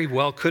God very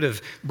well could have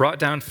brought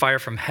down fire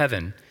from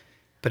heaven,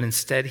 but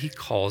instead he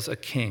calls a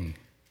king.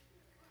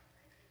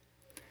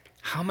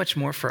 How much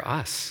more for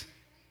us,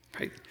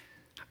 right?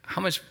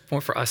 How much more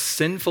for us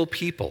sinful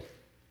people,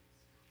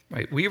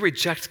 right? We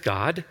reject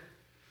God.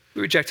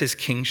 We reject his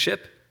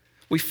kingship.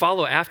 We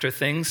follow after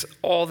things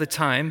all the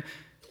time.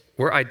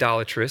 We're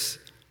idolatrous.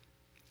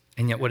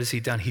 And yet what has he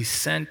done? He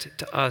sent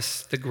to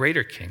us the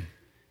greater king,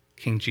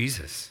 King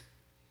Jesus.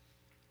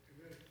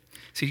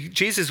 See,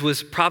 Jesus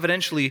was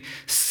providentially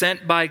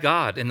sent by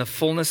God in the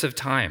fullness of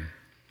time.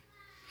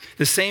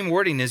 The same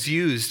wording is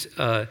used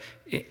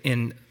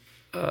in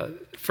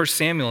 1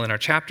 Samuel in our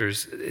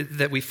chapters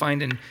that we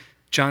find in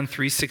John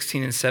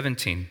 3:16 and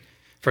 17.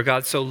 For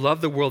God so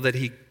loved the world that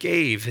he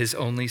gave his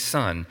only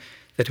son,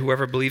 that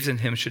whoever believes in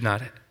him should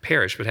not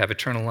perish but have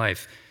eternal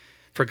life.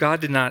 For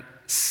God did not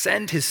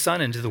send his son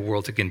into the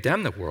world to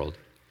condemn the world,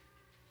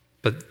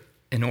 but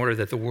in order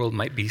that the world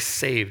might be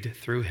saved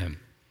through him.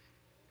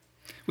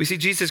 We see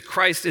Jesus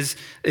Christ is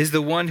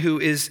the one who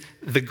is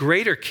the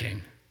greater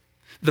king,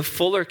 the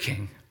fuller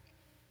king.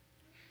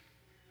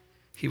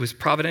 He was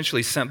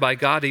providentially sent by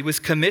God. He was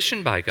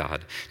commissioned by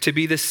God to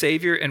be the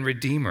Savior and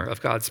Redeemer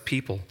of God's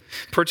people,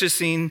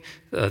 purchasing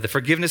the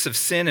forgiveness of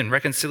sin and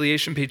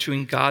reconciliation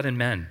between God and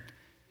men.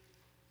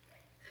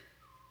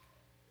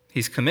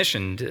 He's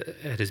commissioned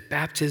at his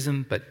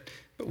baptism, but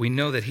we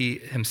know that he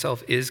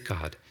himself is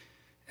God.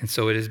 And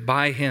so it is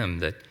by him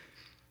that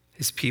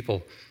his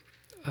people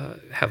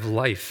have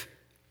life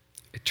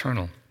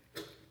eternal.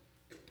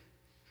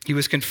 He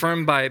was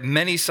confirmed by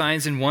many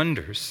signs and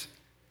wonders.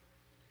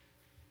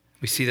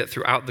 We see that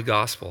throughout the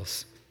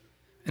Gospels.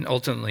 And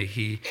ultimately,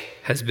 he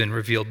has been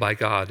revealed by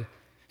God.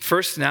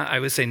 First, now, I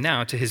would say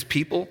now, to his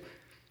people.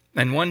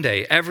 And one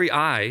day, every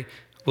eye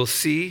will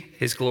see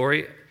his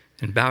glory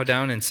and bow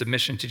down in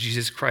submission to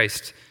Jesus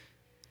Christ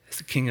as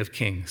the King of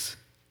Kings.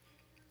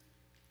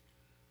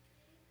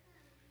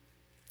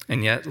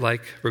 And yet,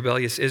 like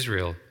rebellious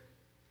Israel,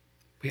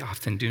 we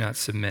often do not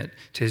submit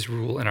to his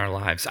rule in our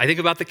lives. I think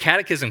about the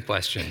catechism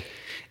question.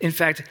 In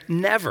fact,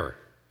 never,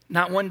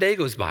 not one day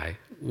goes by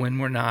when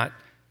we're not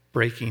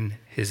breaking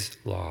his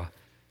law.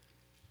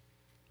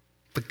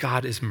 But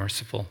God is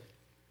merciful.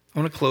 I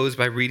want to close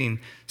by reading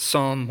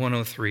Psalm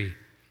 103,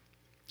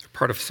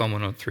 part of Psalm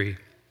 103.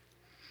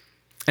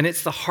 And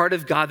it's the heart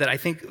of God that I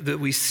think that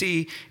we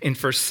see in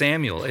 1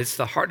 Samuel. It's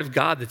the heart of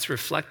God that's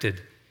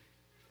reflected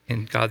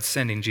in God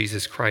sending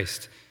Jesus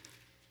Christ.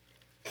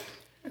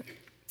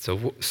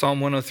 So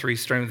Psalm 103,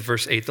 starting with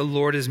verse 8, the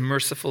Lord is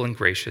merciful and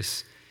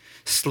gracious,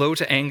 slow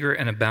to anger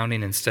and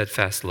abounding in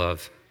steadfast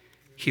love.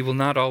 He will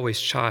not always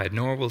chide,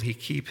 nor will he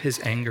keep his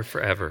anger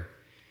forever.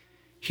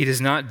 He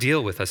does not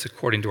deal with us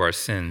according to our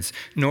sins,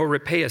 nor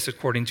repay us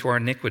according to our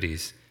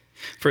iniquities.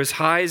 For as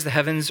high as the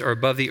heavens are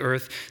above the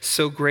earth,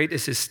 so great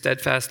is his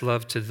steadfast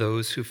love to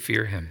those who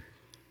fear him.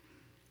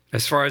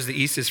 As far as the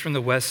east is from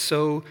the west,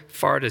 so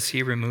far does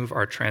he remove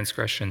our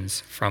transgressions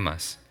from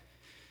us.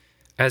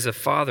 As a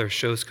father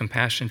shows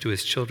compassion to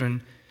his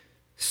children,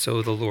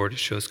 so the Lord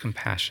shows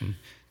compassion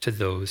to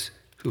those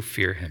who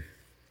fear him.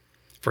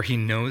 For he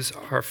knows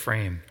our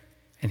frame,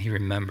 and he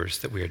remembers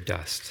that we are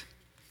dust.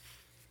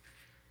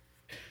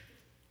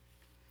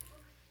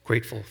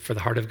 Grateful for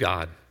the heart of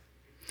God,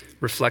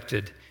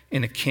 reflected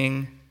in a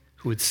king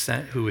who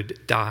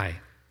would die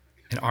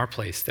in our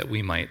place that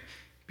we might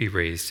be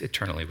raised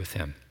eternally with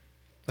him.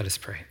 Let us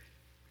pray.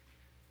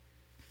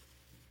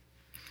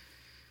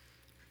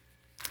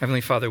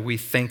 Heavenly Father, we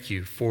thank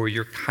you for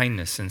your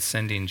kindness in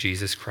sending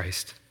Jesus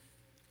Christ.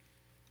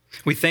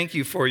 We thank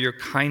you for your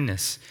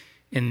kindness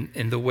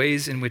in the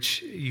ways in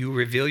which you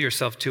reveal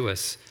yourself to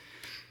us.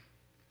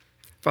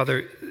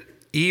 Father,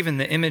 even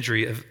the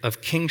imagery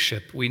of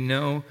kingship, we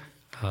know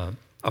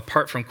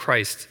apart from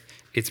Christ,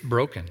 it's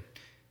broken.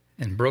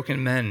 And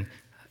broken men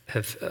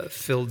have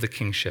filled the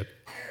kingship.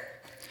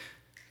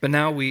 But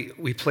now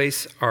we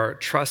place our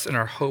trust and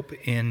our hope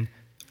in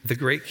the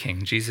great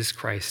King, Jesus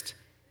Christ.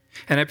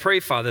 And I pray,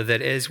 Father,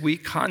 that as we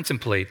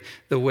contemplate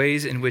the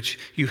ways in which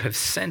you have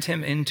sent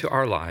him into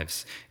our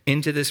lives,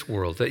 into this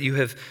world, that you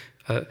have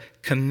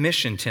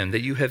commissioned him,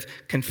 that you have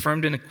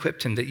confirmed and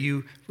equipped him, that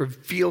you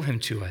reveal him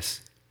to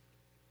us.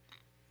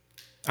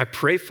 I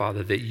pray,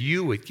 Father, that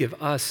you would give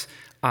us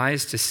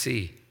eyes to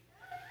see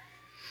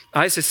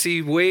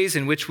ways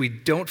in which we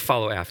don't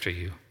follow after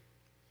you,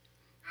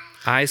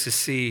 eyes to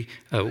see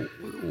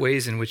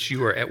ways in which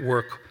you are at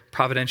work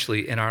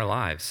providentially in our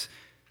lives,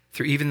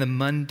 through even the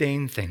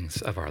mundane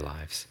things of our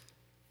lives.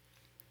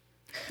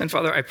 And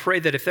Father, I pray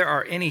that if there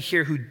are any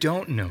here who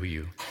don't know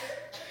you,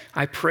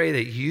 I pray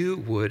that you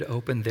would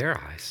open their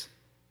eyes.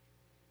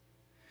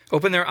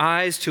 Open their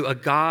eyes to a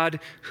God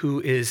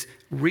who is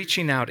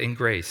reaching out in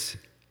grace.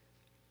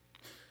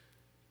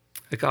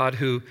 A God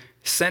who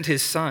sent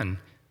his Son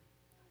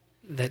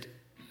that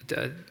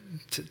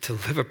to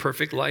live a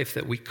perfect life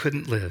that we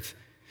couldn't live,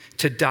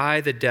 to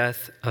die the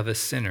death of a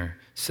sinner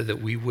so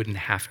that we wouldn't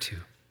have to.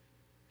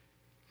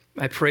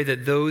 I pray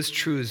that those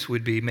truths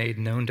would be made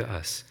known to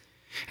us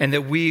and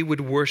that we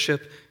would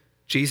worship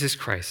Jesus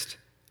Christ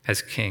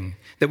as King,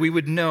 that we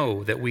would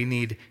know that we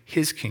need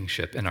his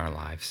kingship in our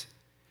lives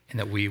and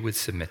that we would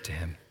submit to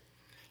him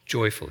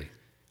joyfully.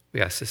 We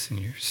ask this in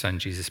your Son,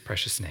 Jesus'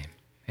 precious name.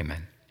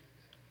 Amen.